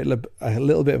probably created a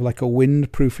little bit of like a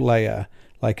windproof layer,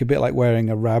 like a bit like wearing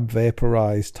a Rab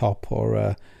vaporized top or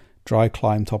a dry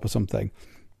climb top or something.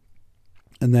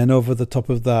 And then over the top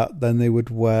of that, then they would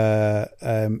wear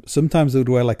sometimes they would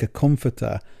wear like a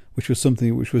comforter, which was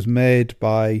something which was made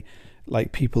by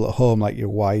like people at home, like your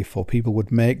wife, or people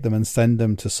would make them and send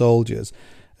them to soldiers.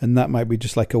 And that might be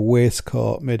just like a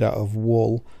waistcoat made out of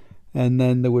wool. And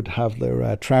then they would have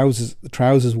their trousers. The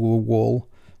trousers were wool,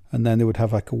 and then they would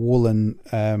have like a woolen,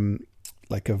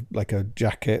 like a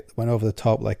jacket that went over the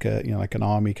top, like like an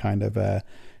army kind of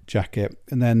jacket.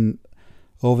 And then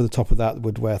over the top of that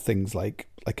would wear things like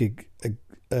a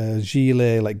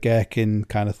gilet, like gherkin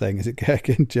kind of thing. Is it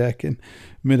gherkin? Jerkin,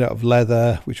 made out of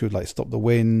leather, which would like stop the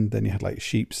wind. Then you had like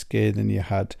sheepskin, and you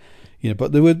had,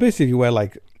 but they would basically wear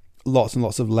like lots and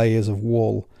lots of layers of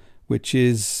wool, which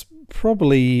is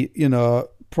probably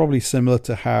similar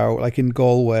to how, like, in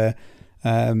Galway,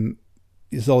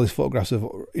 there's all these photographs of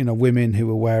women who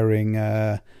were wearing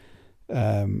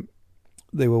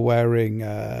they'd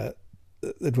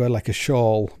wear like a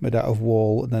shawl made out of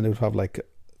wool, and then they would have like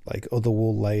other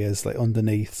wool layers like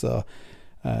underneath. So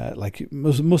like it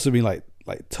must have been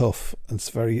like tough and it's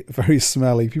very, very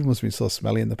smelly. People must have been so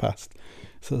smelly in the past.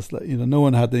 So it's like, no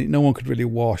one could really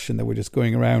wash, and they were just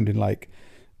going around in like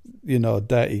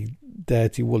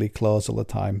dirty woolly clothes all the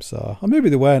time. So, or maybe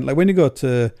they weren't. Like, when you go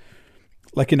to,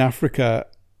 like, in Africa,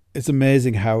 it's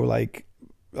amazing how like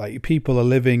people are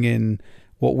living in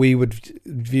what we would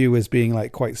view as being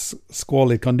like quite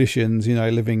squalid conditions,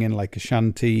 living in like a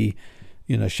shanty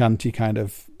kind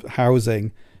of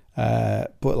housing,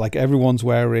 but like everyone's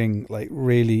wearing like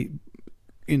really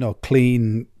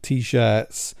clean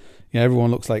t-shirts.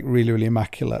 Everyone looks like really, really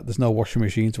immaculate. There's no washing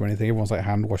machines or anything. Everyone's like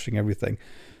hand washing everything.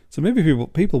 So maybe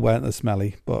people weren't as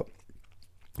smelly, but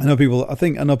I know people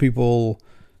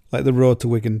like the road to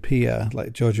Wigan Pier,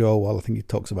 like George Orwell, I think he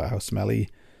talks about how smelly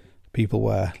people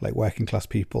were, like working class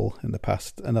people in the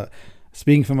past. And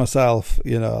speaking for myself,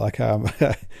 like I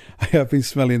have been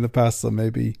smelly in the past, so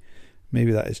maybe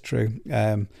that is true.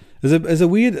 As a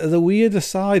weird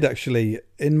aside, actually,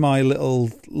 in my little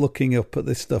looking up at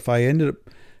this stuff, I ended up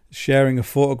sharing a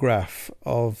photograph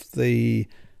of a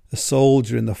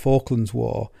soldier in the Falklands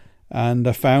War, and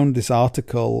I found this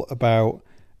article about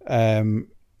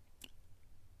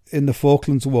in the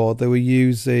Falklands War, they were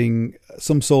using,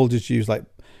 some soldiers used like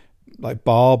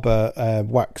Barber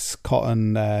wax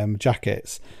cotton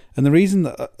jackets. And the reason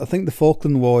that I think the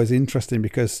Falkland War is interesting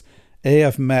because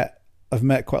I've met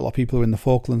quite a lot of people who are in the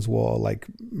Falklands War, like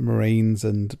Marines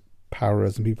and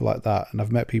paras and people like that. And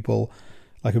I've met people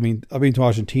like, I mean, I've been to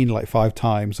Argentina like 5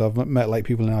 times. So I've met like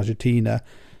people in Argentina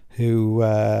who,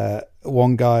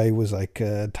 one guy was like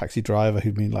a taxi driver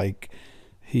who'd been like,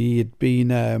 he had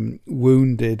been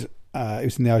wounded. He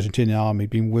was in the Argentinian army,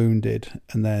 been wounded,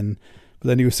 but then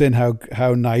he was saying how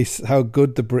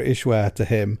good the British were to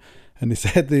him, and they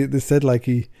said like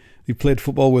he played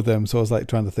football with them. So I was like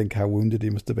trying to think how wounded he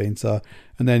must have been. So,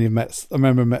 and then I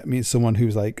remember meeting someone who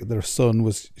was like, their son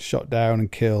was shot down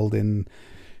and killed in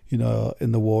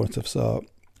the war and stuff. So,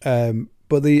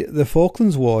 but the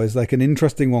Falklands War is like an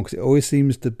interesting one because it always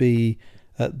seems to be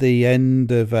at the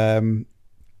end of.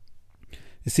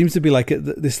 It seems to be like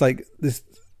this a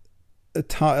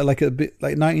bit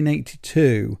like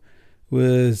 1982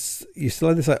 was, you still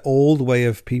had this like old way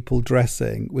of people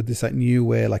dressing with this like new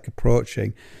way like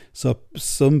approaching. So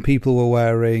some people were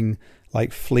wearing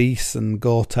like fleece and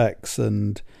Gore-Tex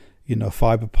and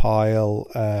fiber pile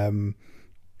and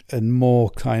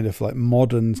more kind of like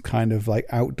modern kind of like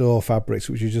outdoor fabrics,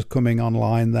 which was just coming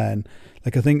online then.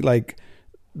 Like I think like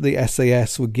the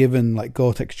SAS were given like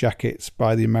Gore-Tex jackets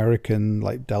by the American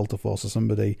like Delta Force or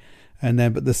somebody, and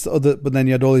then but then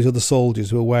you had all these other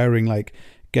soldiers who were wearing like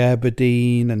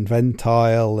gabardine and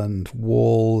ventile and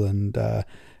wool and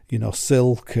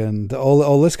silk and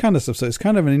all this kind of stuff. So it's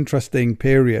kind of an interesting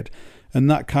period, and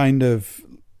that kind of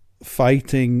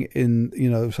fighting in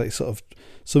it's like sort of,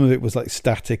 some of it was like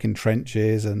static in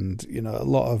trenches and a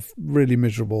lot of really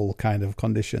miserable kind of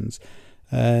conditions,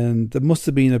 and there must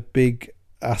have been a big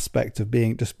aspect of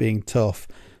being tough.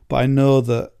 But I know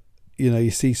that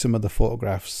you see some of the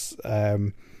photographs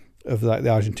of like the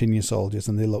Argentinian soldiers,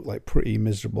 and they look like pretty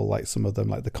miserable, like some of them,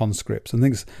 like the conscripts and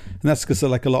things. And that's because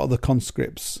like a lot of the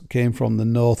conscripts came from the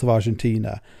north of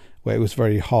Argentina, where it was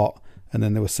very hot, and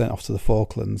then they were sent off to the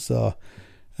Falklands. So,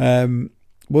 but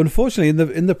unfortunately,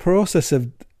 in the process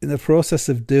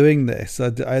of doing this, I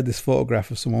had this photograph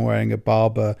of someone wearing a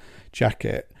Barber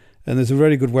jacket, and there's a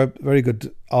very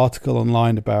good article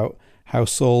online about how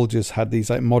soldiers had these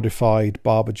like modified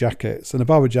Barber jackets, and a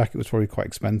Barber jacket was probably quite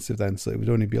expensive then, so it would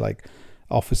only be like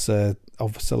officer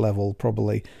level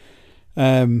probably.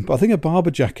 But I think a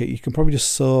Barber jacket, you can probably just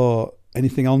sew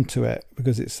anything onto it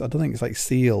because I don't think it's like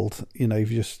sealed.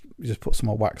 If you just put some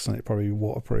more wax on it, probably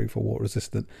waterproof or water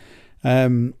resistant.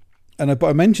 But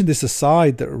I mentioned this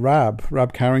aside that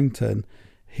Rab Carrington,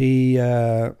 he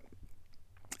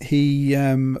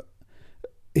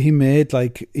made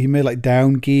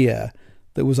down gear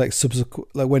that was like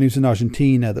subsequent, like when he was in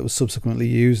Argentina, that was subsequently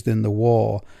used in the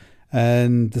war.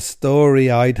 And the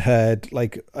story I'd heard,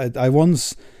 like I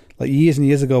once, like years and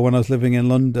years ago when I was living in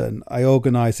London, I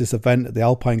organised this event at the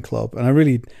Alpine Club, and I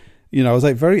really, I was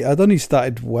like I'd only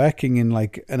started working in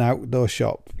like an outdoor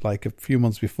shop like a few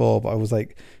months before, but I was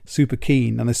like super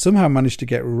keen, and I somehow managed to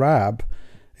get Rab,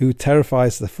 who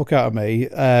terrifies the fuck out of me,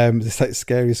 this like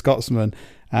scary Scotsman,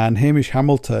 and Hamish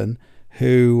Hamilton,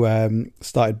 who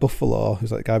started Buffalo,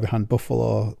 who's like the guy behind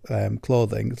Buffalo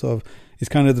clothing. So he's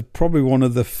kind of probably one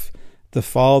of the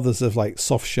fathers of like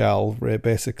soft shell,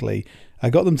 basically. I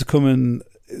got them to come and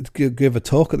give a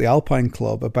talk at the Alpine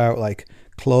Club about like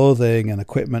clothing and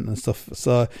equipment and stuff.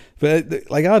 So, but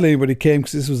like hardly anybody came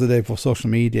because this was the day before social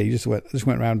media. You just went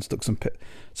around and stuck some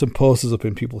posters up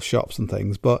in people's shops and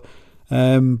things. But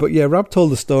yeah, Rab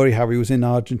told the story how he was in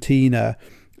Argentina,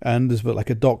 and there's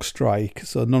like a dock strike,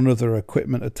 so none of their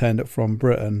equipment had turned up from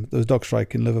Britain. There was a dock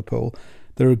strike in Liverpool.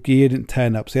 Their gear didn't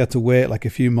turn up, so he had to wait like a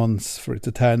few months for it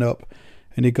to turn up.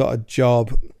 And he got a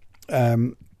job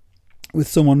with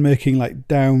someone making like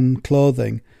down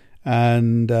clothing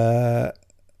and down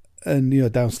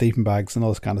sleeping bags and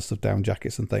all this kind of stuff, down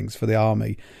jackets and things for the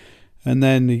army. And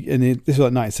then this was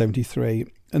like 1973.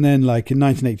 And then like in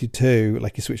 1982,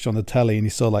 like he switched on the telly and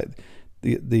he saw like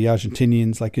the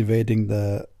Argentinians like invading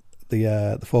the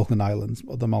Falkland Islands,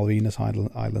 or the Malvinas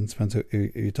Islands, depends who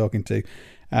you're talking to.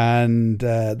 And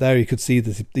there you could see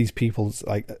these people's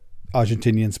like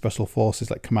Argentinian special forces,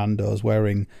 like commandos,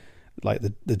 wearing like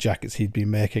the jackets he'd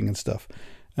been making and stuff.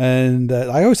 And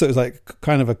I always thought it was like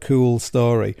kind of a cool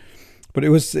story, but it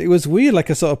was weird. Like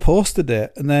I sort of posted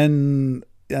it, and then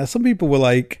some people were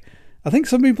like, I think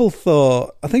some people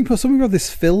have this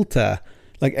filter,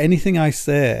 like anything I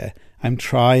say, I'm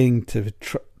trying to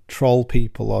troll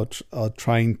people or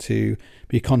trying to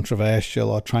be controversial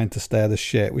or trying to stir the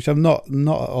shit, which I'm not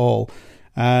at all.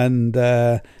 And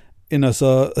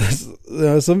so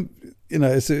some you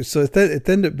know, so it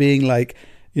ended up being like,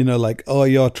 you know, like, oh,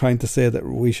 you're trying to say that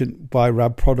we shouldn't buy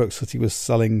Rab products because he was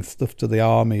selling stuff to the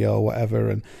army or whatever,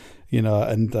 and you know,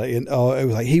 and it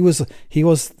was like he was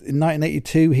in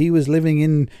 1982, he was living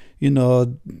in, you know,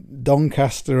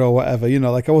 Doncaster or whatever, you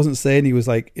know, like I wasn't saying he was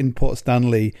like in Port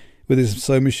Stanley with his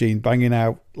sewing machine banging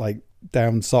out like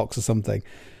down socks or something.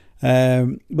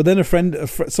 But then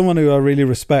someone who I really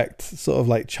respect, sort of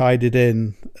like chided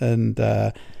in and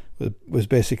was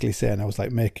basically saying I was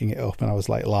like making it up and I was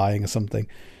like lying or something.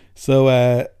 So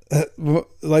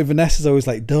like Vanessa's always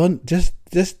like, don't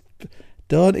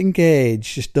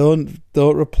engage, just don't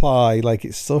reply. Like,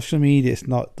 it's social media, it's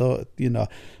not, don't, you know.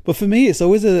 But for me, it's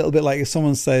always a little bit like if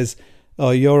someone says, oh,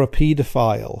 you're a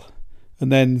paedophile,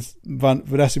 and then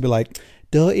Vanessa would be like,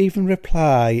 don't even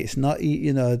reply. It's not,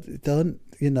 you know, don't,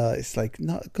 you know, it's like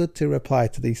not good to reply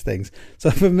to these things. So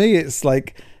for me, it's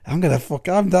like, I'm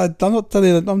not telling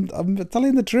you, I'm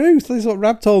telling the truth. This is what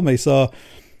Rab told me. So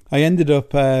I ended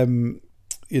up,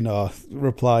 you know,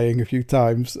 replying a few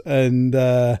times, and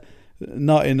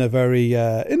not in a very,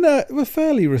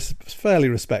 fairly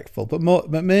respectful, but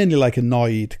mainly like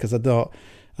annoyed, because I've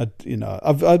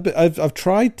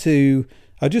tried to.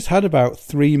 I just had about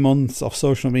 3 months of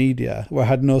social media where I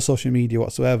had no social media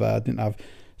whatsoever. I didn't have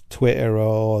Twitter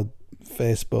or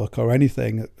Facebook or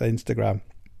anything, Instagram.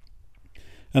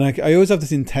 And I always have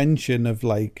this intention of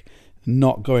like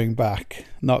not going back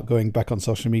on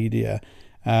social media.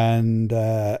 And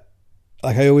like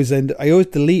I always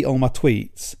delete all my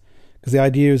tweets, because the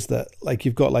idea is that like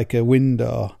you've got like a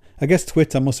window. I guess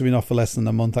Twitter must have been off for less than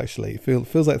a month actually. It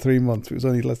feels like 3 months, but it was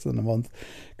only less than a month,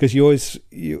 because you always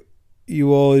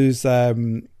or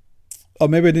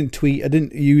maybe I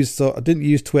didn't use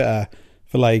Twitter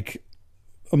for like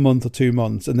a month or 2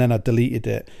 months, and then I deleted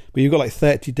it. But you've got like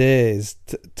 30 days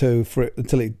for it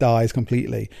until it dies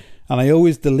completely. And I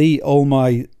always delete all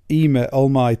my email, all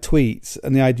my tweets,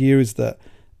 and the idea is that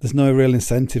there's no real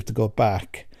incentive to go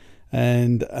back.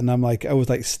 And I'm like, I was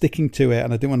like sticking to it,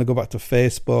 and I didn't want to go back to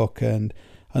Facebook and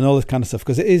all this kind of stuff,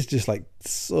 because it is just like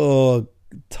so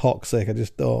toxic. I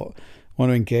just don't want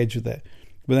to engage with it.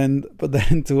 But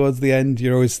then towards the end,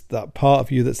 you're always, that part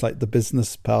of you that's like the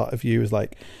business part of you is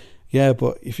like, yeah,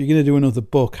 but if you're going to do another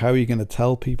book, how are you going to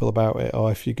tell people about it?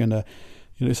 Or if you're going to,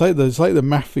 you know, it's like the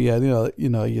mafia, they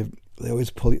always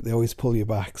pull you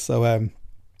back. So I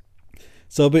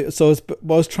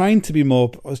was trying to be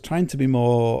more,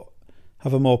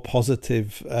 have a more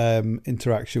positive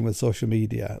interaction with social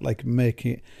media, like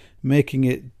making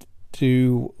it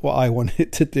do what I want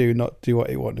it to do, not do what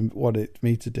it wanted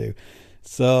me to do.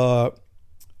 So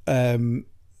I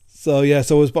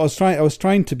was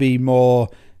trying to be more.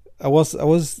 I was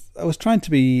trying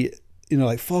to be, you know,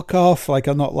 like, fuck off, like,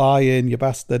 I'm not lying, you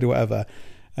bastard, or whatever.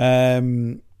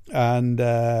 But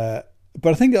I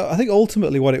think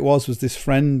ultimately what it was this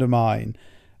friend of mine,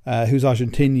 who's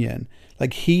Argentinian.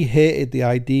 Like, he hated the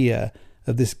idea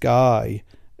of this guy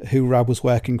who Rab was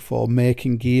working for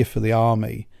making gear for the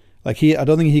army. Like, I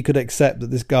don't think he could accept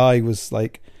that this guy was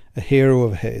like a hero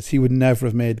of his. He would never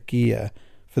have made gear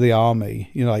for the army.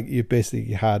 You know, like, you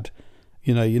basically had,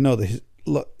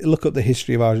 look up the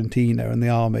history of Argentina and the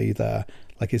army there.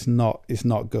 Like, it's not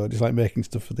good. It's like making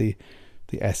stuff for the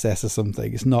SS or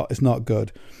something. It's not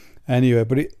good. Anyway,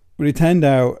 but it turned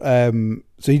out. So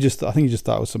I think he just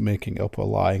thought I was making up or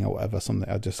lying or whatever. Something.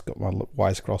 I just got my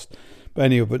wires crossed. But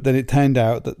anyway, but then it turned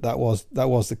out that was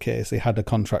the case. He had a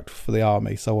contract for the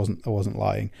army, so I wasn't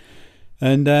lying.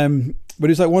 And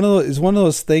but it's like one of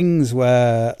those things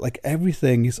where like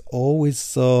everything is always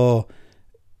so,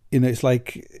 it's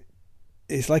like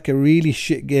a really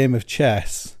shit game of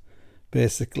chess,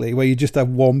 basically, where you just have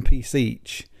one piece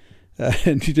each.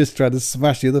 And you just try to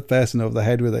smash the other person over the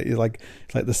head with it. It's like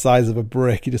the size of a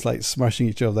brick. You're just like smashing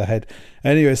each other the head.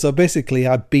 Anyway, so basically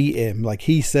I beat him. Like,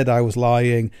 he said I was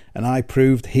lying and I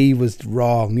proved he was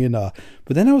wrong,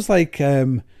 But then I was like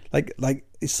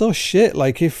it's so shit.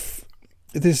 Like, if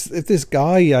this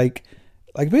guy, like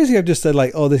basically I've just said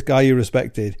like, oh, this guy you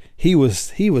respected, he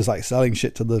was like selling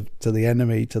shit to the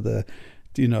enemy, to the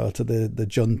the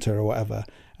junta or whatever,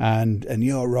 and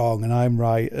you're wrong and I'm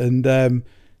right. And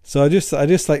so I just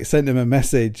like sent him a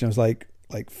message. And I was like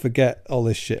forget all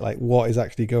this shit. Like, what is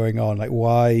actually going on? Like,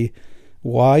 why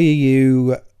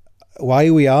are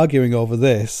we arguing over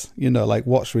this? Like,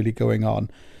 what's really going on?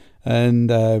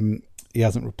 And he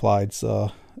hasn't replied,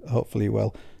 so hopefully he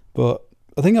will. But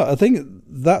I think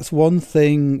that's one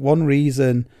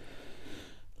reason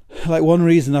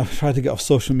I've tried to get off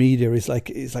social media is like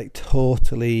it's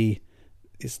totally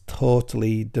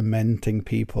dementing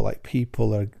people. Like,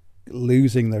 people are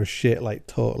losing their shit, like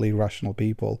totally rational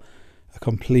people. are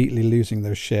completely losing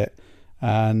their shit.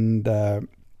 And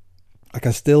like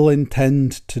I still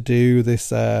intend to do this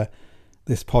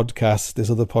this podcast, this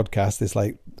other podcast, this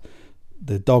like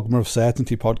the Dogma of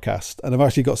Certainty podcast, and I've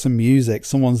actually got some music.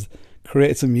 Someone's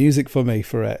created some music for me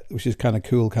for it, which is kind of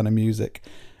cool kind of music,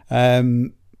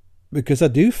 because I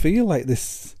do feel like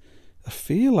this. I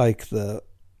feel like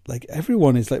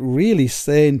everyone is like really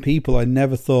sane people I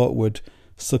never thought would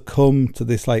succumb to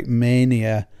this like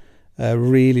mania,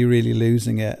 really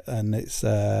losing it. And it's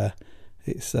you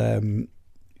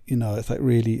know, it's like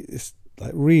really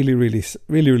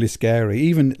scary.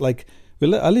 Even like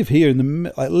I live here in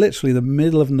the like literally the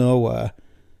middle of nowhere.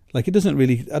 Like I don't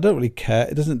really care.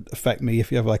 It doesn't affect me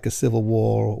if you have like a civil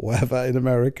war or whatever in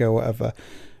America or whatever.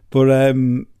 But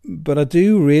I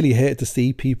do really hate to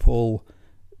see people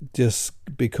just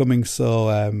becoming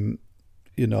so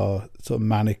you know, sort of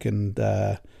manic and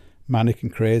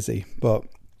crazy. But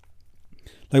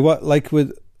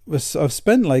I've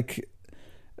spent like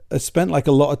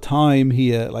a lot of time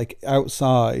here, like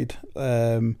outside,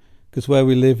 because where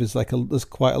we live is like there's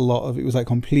quite a lot of it was like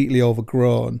completely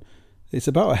overgrown. It's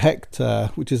about a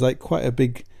hectare, which is like quite a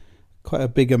big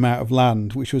amount of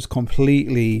land, which was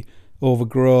completely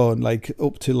overgrown, like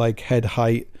up to like head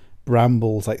height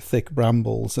brambles, like thick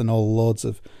brambles, and all loads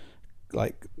of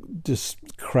like just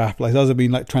crap. Like as I've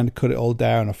been like trying to cut it all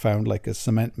down, I found like a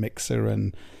cement mixer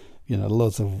and, you know,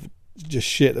 loads of just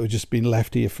shit that was just been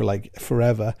left here for like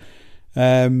forever.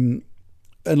 And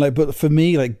like, but for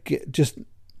me, like just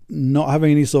not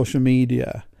having any social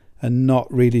media and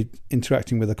not really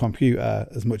interacting with a computer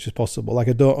as much as possible. Like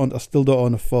I still don't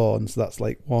own a phone, so that's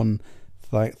like one.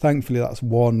 Thankfully, that's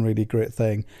one really great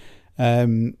thing.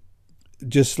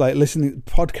 Just like listening,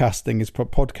 listening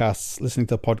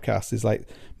to podcasts is like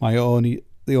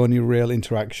the only real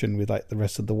interaction with like the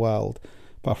rest of the world,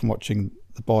 apart from watching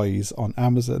The Boys on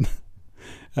Amazon.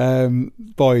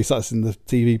 Boys, that's in the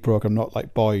TV program, not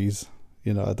like Boys.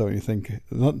 You know, I don't really think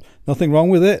nothing wrong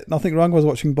with it. Nothing wrong with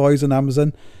watching Boys on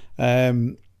Amazon.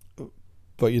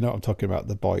 But you know what I'm talking about,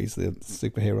 The Boys, the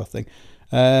superhero thing.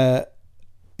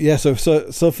 Yeah,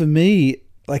 so for me,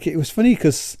 like it was funny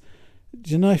because,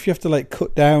 you know, if you have to like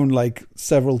cut down like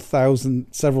several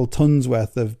tons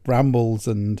worth of brambles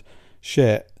and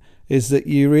shit, is that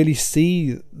you really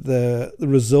see the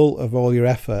result of all your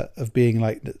effort of being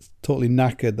like totally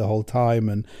knackered the whole time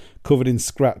and covered in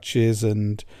scratches,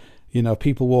 and, you know,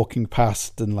 people walking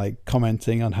past and like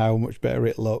commenting on how much better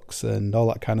it looks and all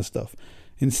that kind of stuff,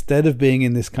 instead of being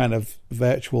in this kind of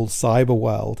virtual cyber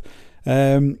world.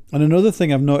 And another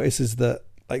thing I've noticed is that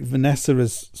like Vanessa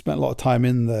has spent a lot of time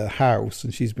in the house,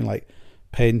 and she's been like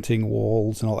painting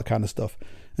walls and all that kind of stuff,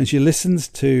 and she listens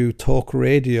to talk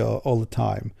radio all the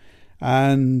time.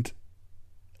 And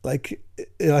like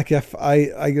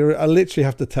I literally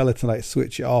have to tell her to like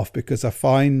switch it off, because I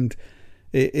find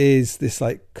it is this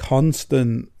like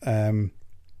constant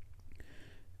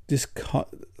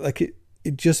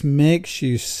it just makes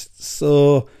you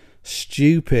so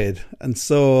stupid and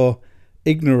so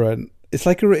ignorant. It's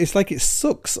like it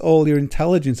sucks all your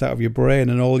intelligence out of your brain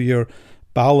and all your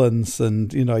balance,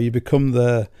 and, you know, you become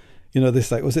the, you know,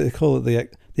 this like, what's it they call it,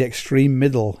 the extreme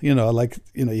middle, you know, like,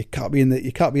 you know, you can't be in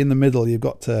the middle, you've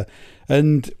got to.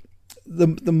 And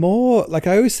the more, like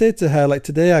I always say to her, like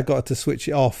today I got to switch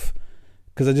it off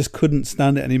because I just couldn't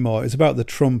stand it anymore. It's about the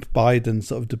Trump-Biden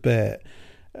sort of debate,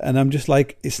 and I'm just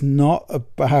like, it's not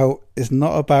about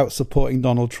supporting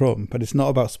Donald Trump, and it's not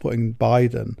about supporting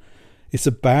Biden. It's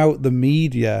about the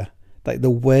media, like the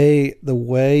way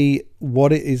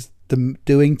what it is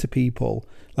doing to people.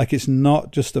 Like it's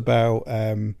not just about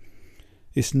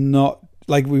it's not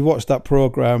like we watched that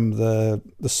program, the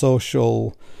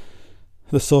social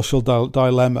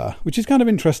dilemma, which is kind of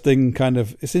interesting.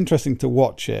 It's interesting to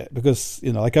watch it because,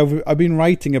 you know, like I've been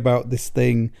writing about this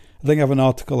thing. I think I have an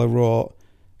article I wrote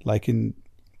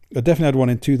I definitely had one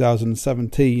in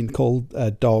 2017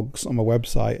 called Dogs on my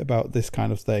website about this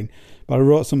kind of thing. But I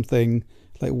wrote something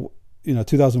like, you know,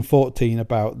 2014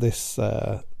 about this,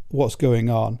 what's going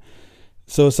on.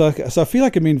 So I feel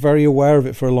like I've been very aware of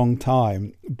it for a long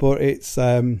time. But it's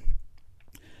the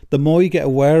more you get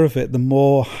aware of it, the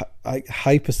more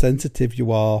hypersensitive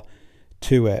you are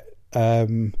to it.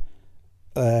 You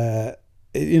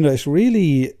know,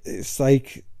 it's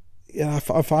like, yeah, I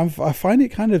find it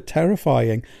kind of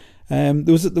terrifying. There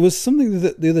was something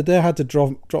that the other day I had to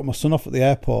drop my son off at the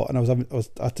airport, and I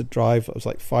had to drive. It was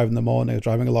like 5 a.m. I was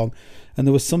driving along, and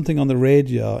there was something on the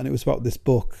radio, and it was about this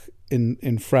book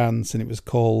in France, and it was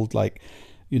called like,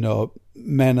 you know,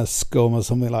 Men Are Scum or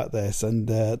something like this. And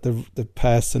the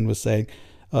person was saying,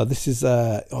 this is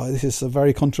a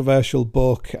very controversial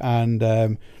book,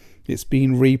 and it's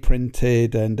been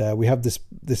reprinted, and we have this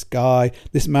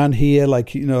man here,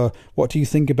 like, you know, what do you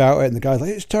think about it? And the guy's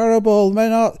like, it's terrible,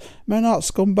 men aren't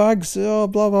scumbags, oh,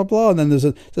 blah blah blah. And then there's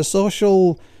a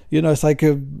social, you know, it's like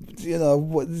a, you know,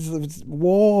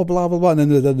 war, blah blah blah. And then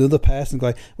there's another person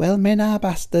going, well, men are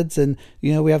bastards, and,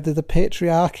 you know, we have the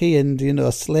patriarchy, and, you know,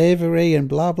 slavery, and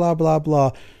blah blah blah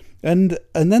blah. And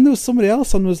then there was somebody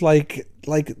else and was like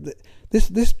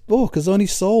this book has only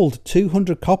sold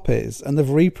 200 copies and they've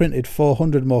reprinted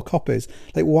 400 more copies.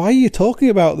 Like, why are you talking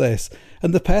about this?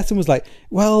 And the person was like,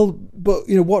 well, but,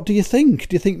 you know, what do you think?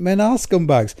 Do you think men are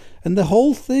scumbags? And the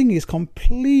whole thing is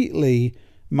completely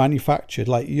manufactured.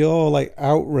 Like, your, like,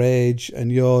 outrage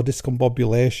and your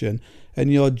discombobulation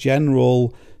and your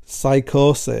general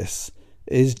psychosis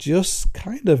is just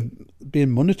kind of being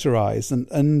monetarized.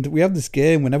 And we have this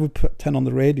game whenever we put 10 on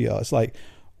the radio, it's like,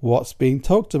 what's being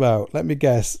talked about? Let me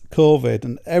guess, COVID.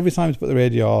 And every time you put the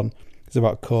radio on, it's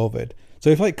about COVID. So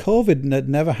if, like, COVID had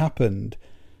never happened,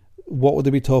 what would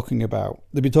they be talking about?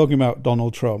 They'd be talking about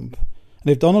Donald Trump. And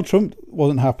if Donald Trump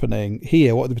wasn't happening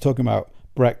here, what would they be talking about?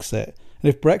 Brexit. And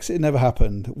if Brexit never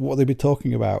happened, what would they be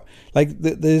talking about? Like,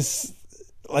 there's,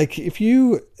 like,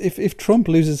 if Trump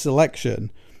loses this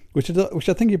election, which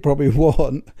I think he probably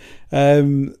won't,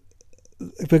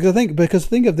 because I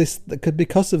think of this,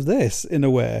 because of this, in a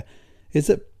way, is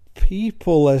that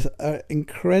people are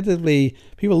incredibly,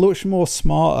 people much more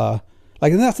smarter.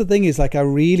 Like, and that's the thing, is, like, I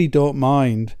really don't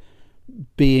mind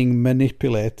being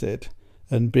manipulated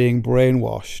and being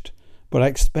brainwashed, but I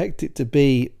expect it to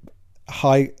be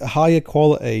higher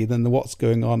quality than what's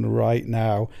going on right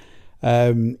now.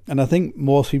 And I think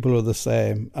most people are the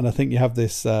same. And I think you have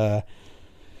this, you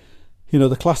know,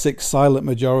 the classic silent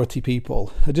majority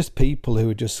people are just people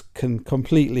who just can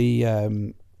completely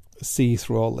see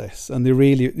through all this, and they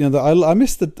really, you know, I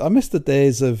miss the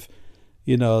days of,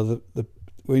 you know,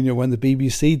 when the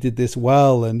BBC did this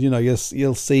well, and, you know,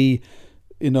 you'll see,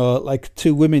 you know, like,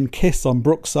 two women kiss on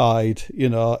Brookside, you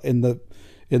know, in the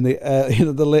you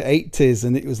know, the late 80s,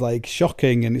 and it was, like,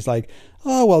 shocking, and it's like,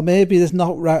 oh well, maybe there's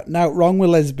not wrong with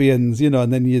lesbians, you know,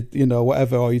 and then you know,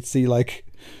 whatever, or you'd see, like,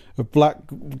 a black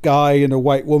guy and a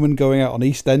white woman going out on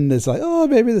EastEnders, like, oh,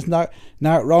 maybe there's not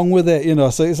wrong with it, you know.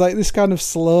 So it's like this kind of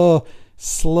slow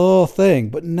thing.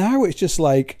 But now it's just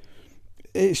like,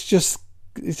 it's just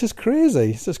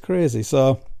crazy. It's just crazy.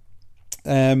 So,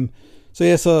 yeah.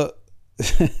 So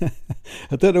I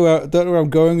don't know where I'm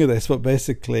going with this, but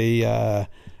basically, like,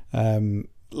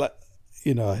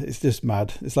 you know, it's just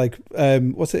mad. It's like,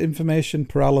 what's it? Information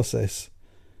paralysis.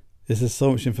 There's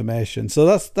so much information. So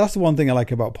that's the one thing I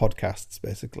like about podcasts,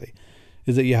 basically,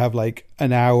 is that you have, like,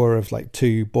 an hour of, like,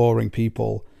 two boring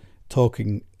people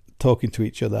talking to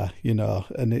each other, you know,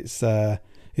 and it's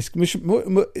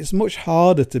much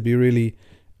harder to be really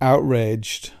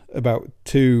outraged about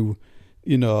two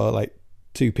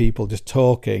people just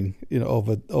talking, you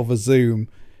know, over Zoom,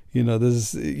 you know.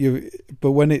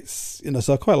 But when it's, you know,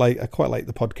 so I quite like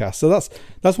the podcast. So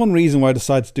that's one reason why I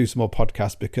decided to do some more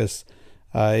podcasts, because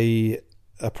I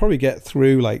probably get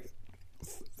through, like,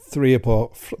 three or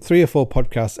four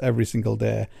podcasts every single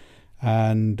day,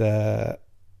 and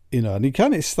you know, and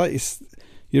it's like,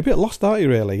 you're a bit lost, aren't you?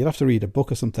 Really, you'd have to read a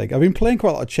book or something. I've been playing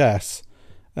quite a lot of chess,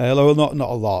 although not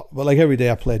a lot, but, like, every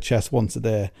day I play chess once a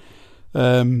day,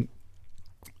 and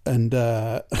sound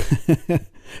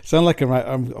like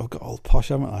I've got all posh,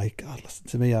 haven't I? God, listen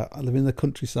to me. I live in the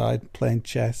countryside playing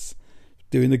chess,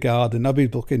 doing the garden. I'll be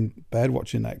booking bird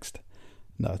watching next.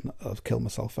 No, I'll kill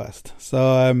myself first.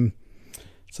 So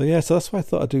yeah, so that's why I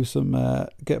thought I'd do some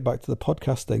get back to the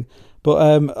podcasting.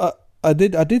 But I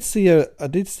did see a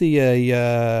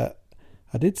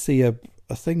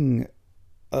thing,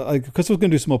 because I was going to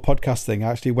do some more podcasting. I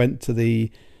actually went to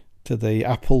the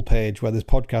Apple page where this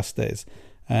podcast is,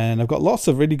 and I've got lots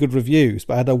of really good reviews.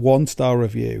 But I had a 1-star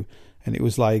review, and it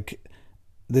was like,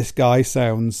 this guy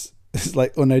sounds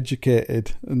like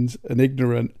uneducated and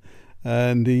ignorant.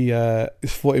 And he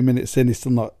is 40 minutes in, he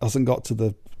still hasn't got to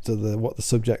the what the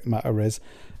subject matter is.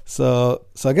 So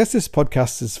I guess this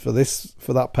podcast is for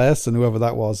that person, whoever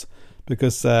that was,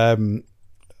 because I don't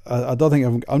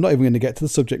think I'm not even going to get to the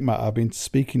subject matter. I've been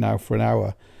speaking now for an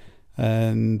hour,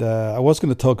 and I was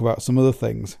going to talk about some other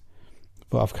things,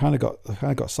 but I've kind of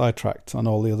got sidetracked on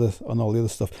all the other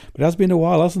stuff. But it has been a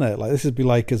while, hasn't it? Like, this would be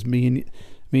like as me and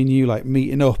you, like,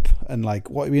 meeting up and, like,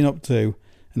 what have you been up to?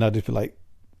 And I'd just be like,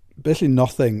 basically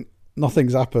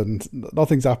nothing's happened.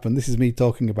 This is me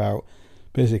talking about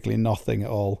basically nothing at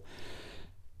all.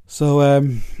 So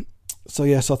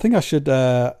yeah, so I think I should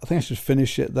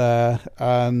finish it there.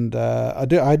 And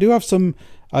I do have some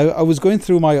I was going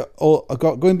through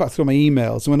going back through my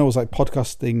emails, and when I was like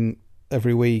podcasting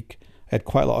every week, I had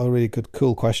quite a lot of really good,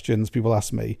 cool questions people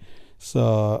asked me.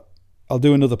 So I'll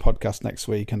do another podcast next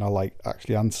week, and I'll like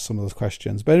actually answer some of those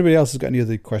questions. But anybody else has got any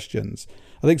other questions?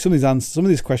 I think some of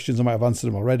these questions I might have answered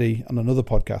them already on another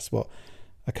podcast, but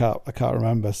I can't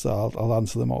remember. So I'll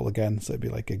answer them all again. So it'd be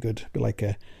like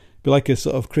a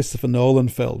sort of Christopher Nolan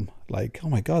film. Like, oh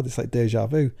my God, it's like deja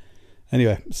vu.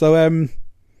 Anyway, so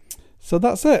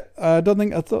that's it. I don't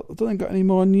think I've got any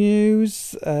more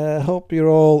news. Hope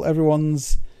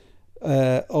everyone's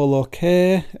all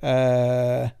okay.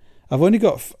 I've got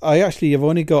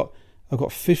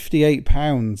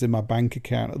 £58 in my bank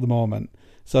account at the moment.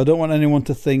 So I don't want anyone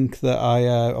to think that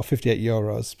or 58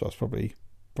 euros. That's probably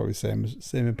same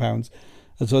in pounds.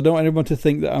 And so I don't want anyone to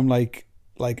think that I'm like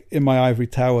in my ivory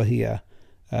tower here.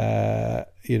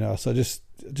 So just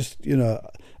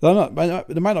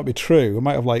it might not be true. I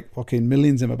might have like fucking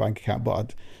millions in my bank account,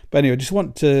 but anyway,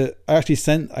 I actually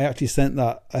sent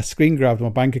that. I screen grabbed my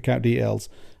bank account details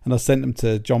and I sent them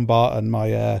to John Barton,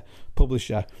 my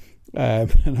publisher,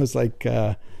 and I was like,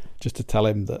 just to tell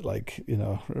him that, like,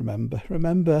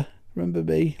 remember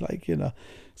me, like,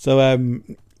 So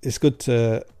it's good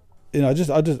to, I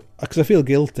just because I feel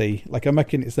guilty, like I'm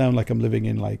making it sound like I'm living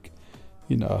in like,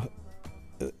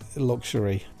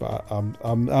 luxury, but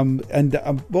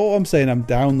what I'm saying, I'm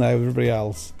down there with everybody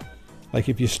else. Like,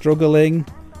 if you're struggling,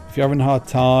 if you're having a hard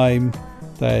time,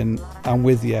 then I'm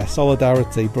with you.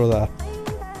 Solidarity, brother.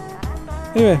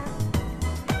 Anyway,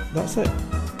 that's it.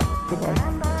 Goodbye.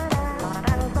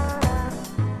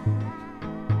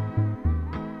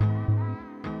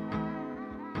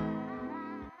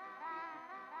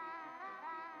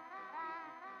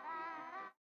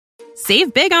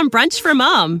 Save big on brunch for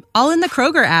mom, all in the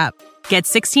Kroger app. Get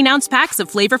 16-ounce packs of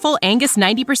flavorful Angus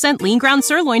 90% lean ground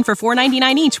sirloin for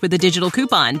 $4.99 each with a digital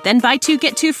coupon. Then buy 2,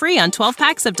 get 2 free on 12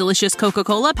 packs of delicious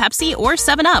Coca-Cola, Pepsi, or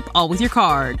 7-Up, all with your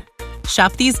card.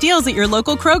 Shop these deals at your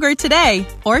local Kroger today,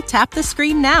 or tap the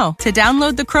screen now to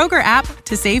download the Kroger app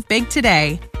to save big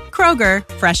today. Kroger,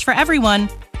 fresh for everyone.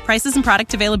 Prices and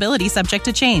product availability subject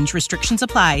to change. Restrictions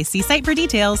apply. See site for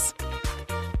details.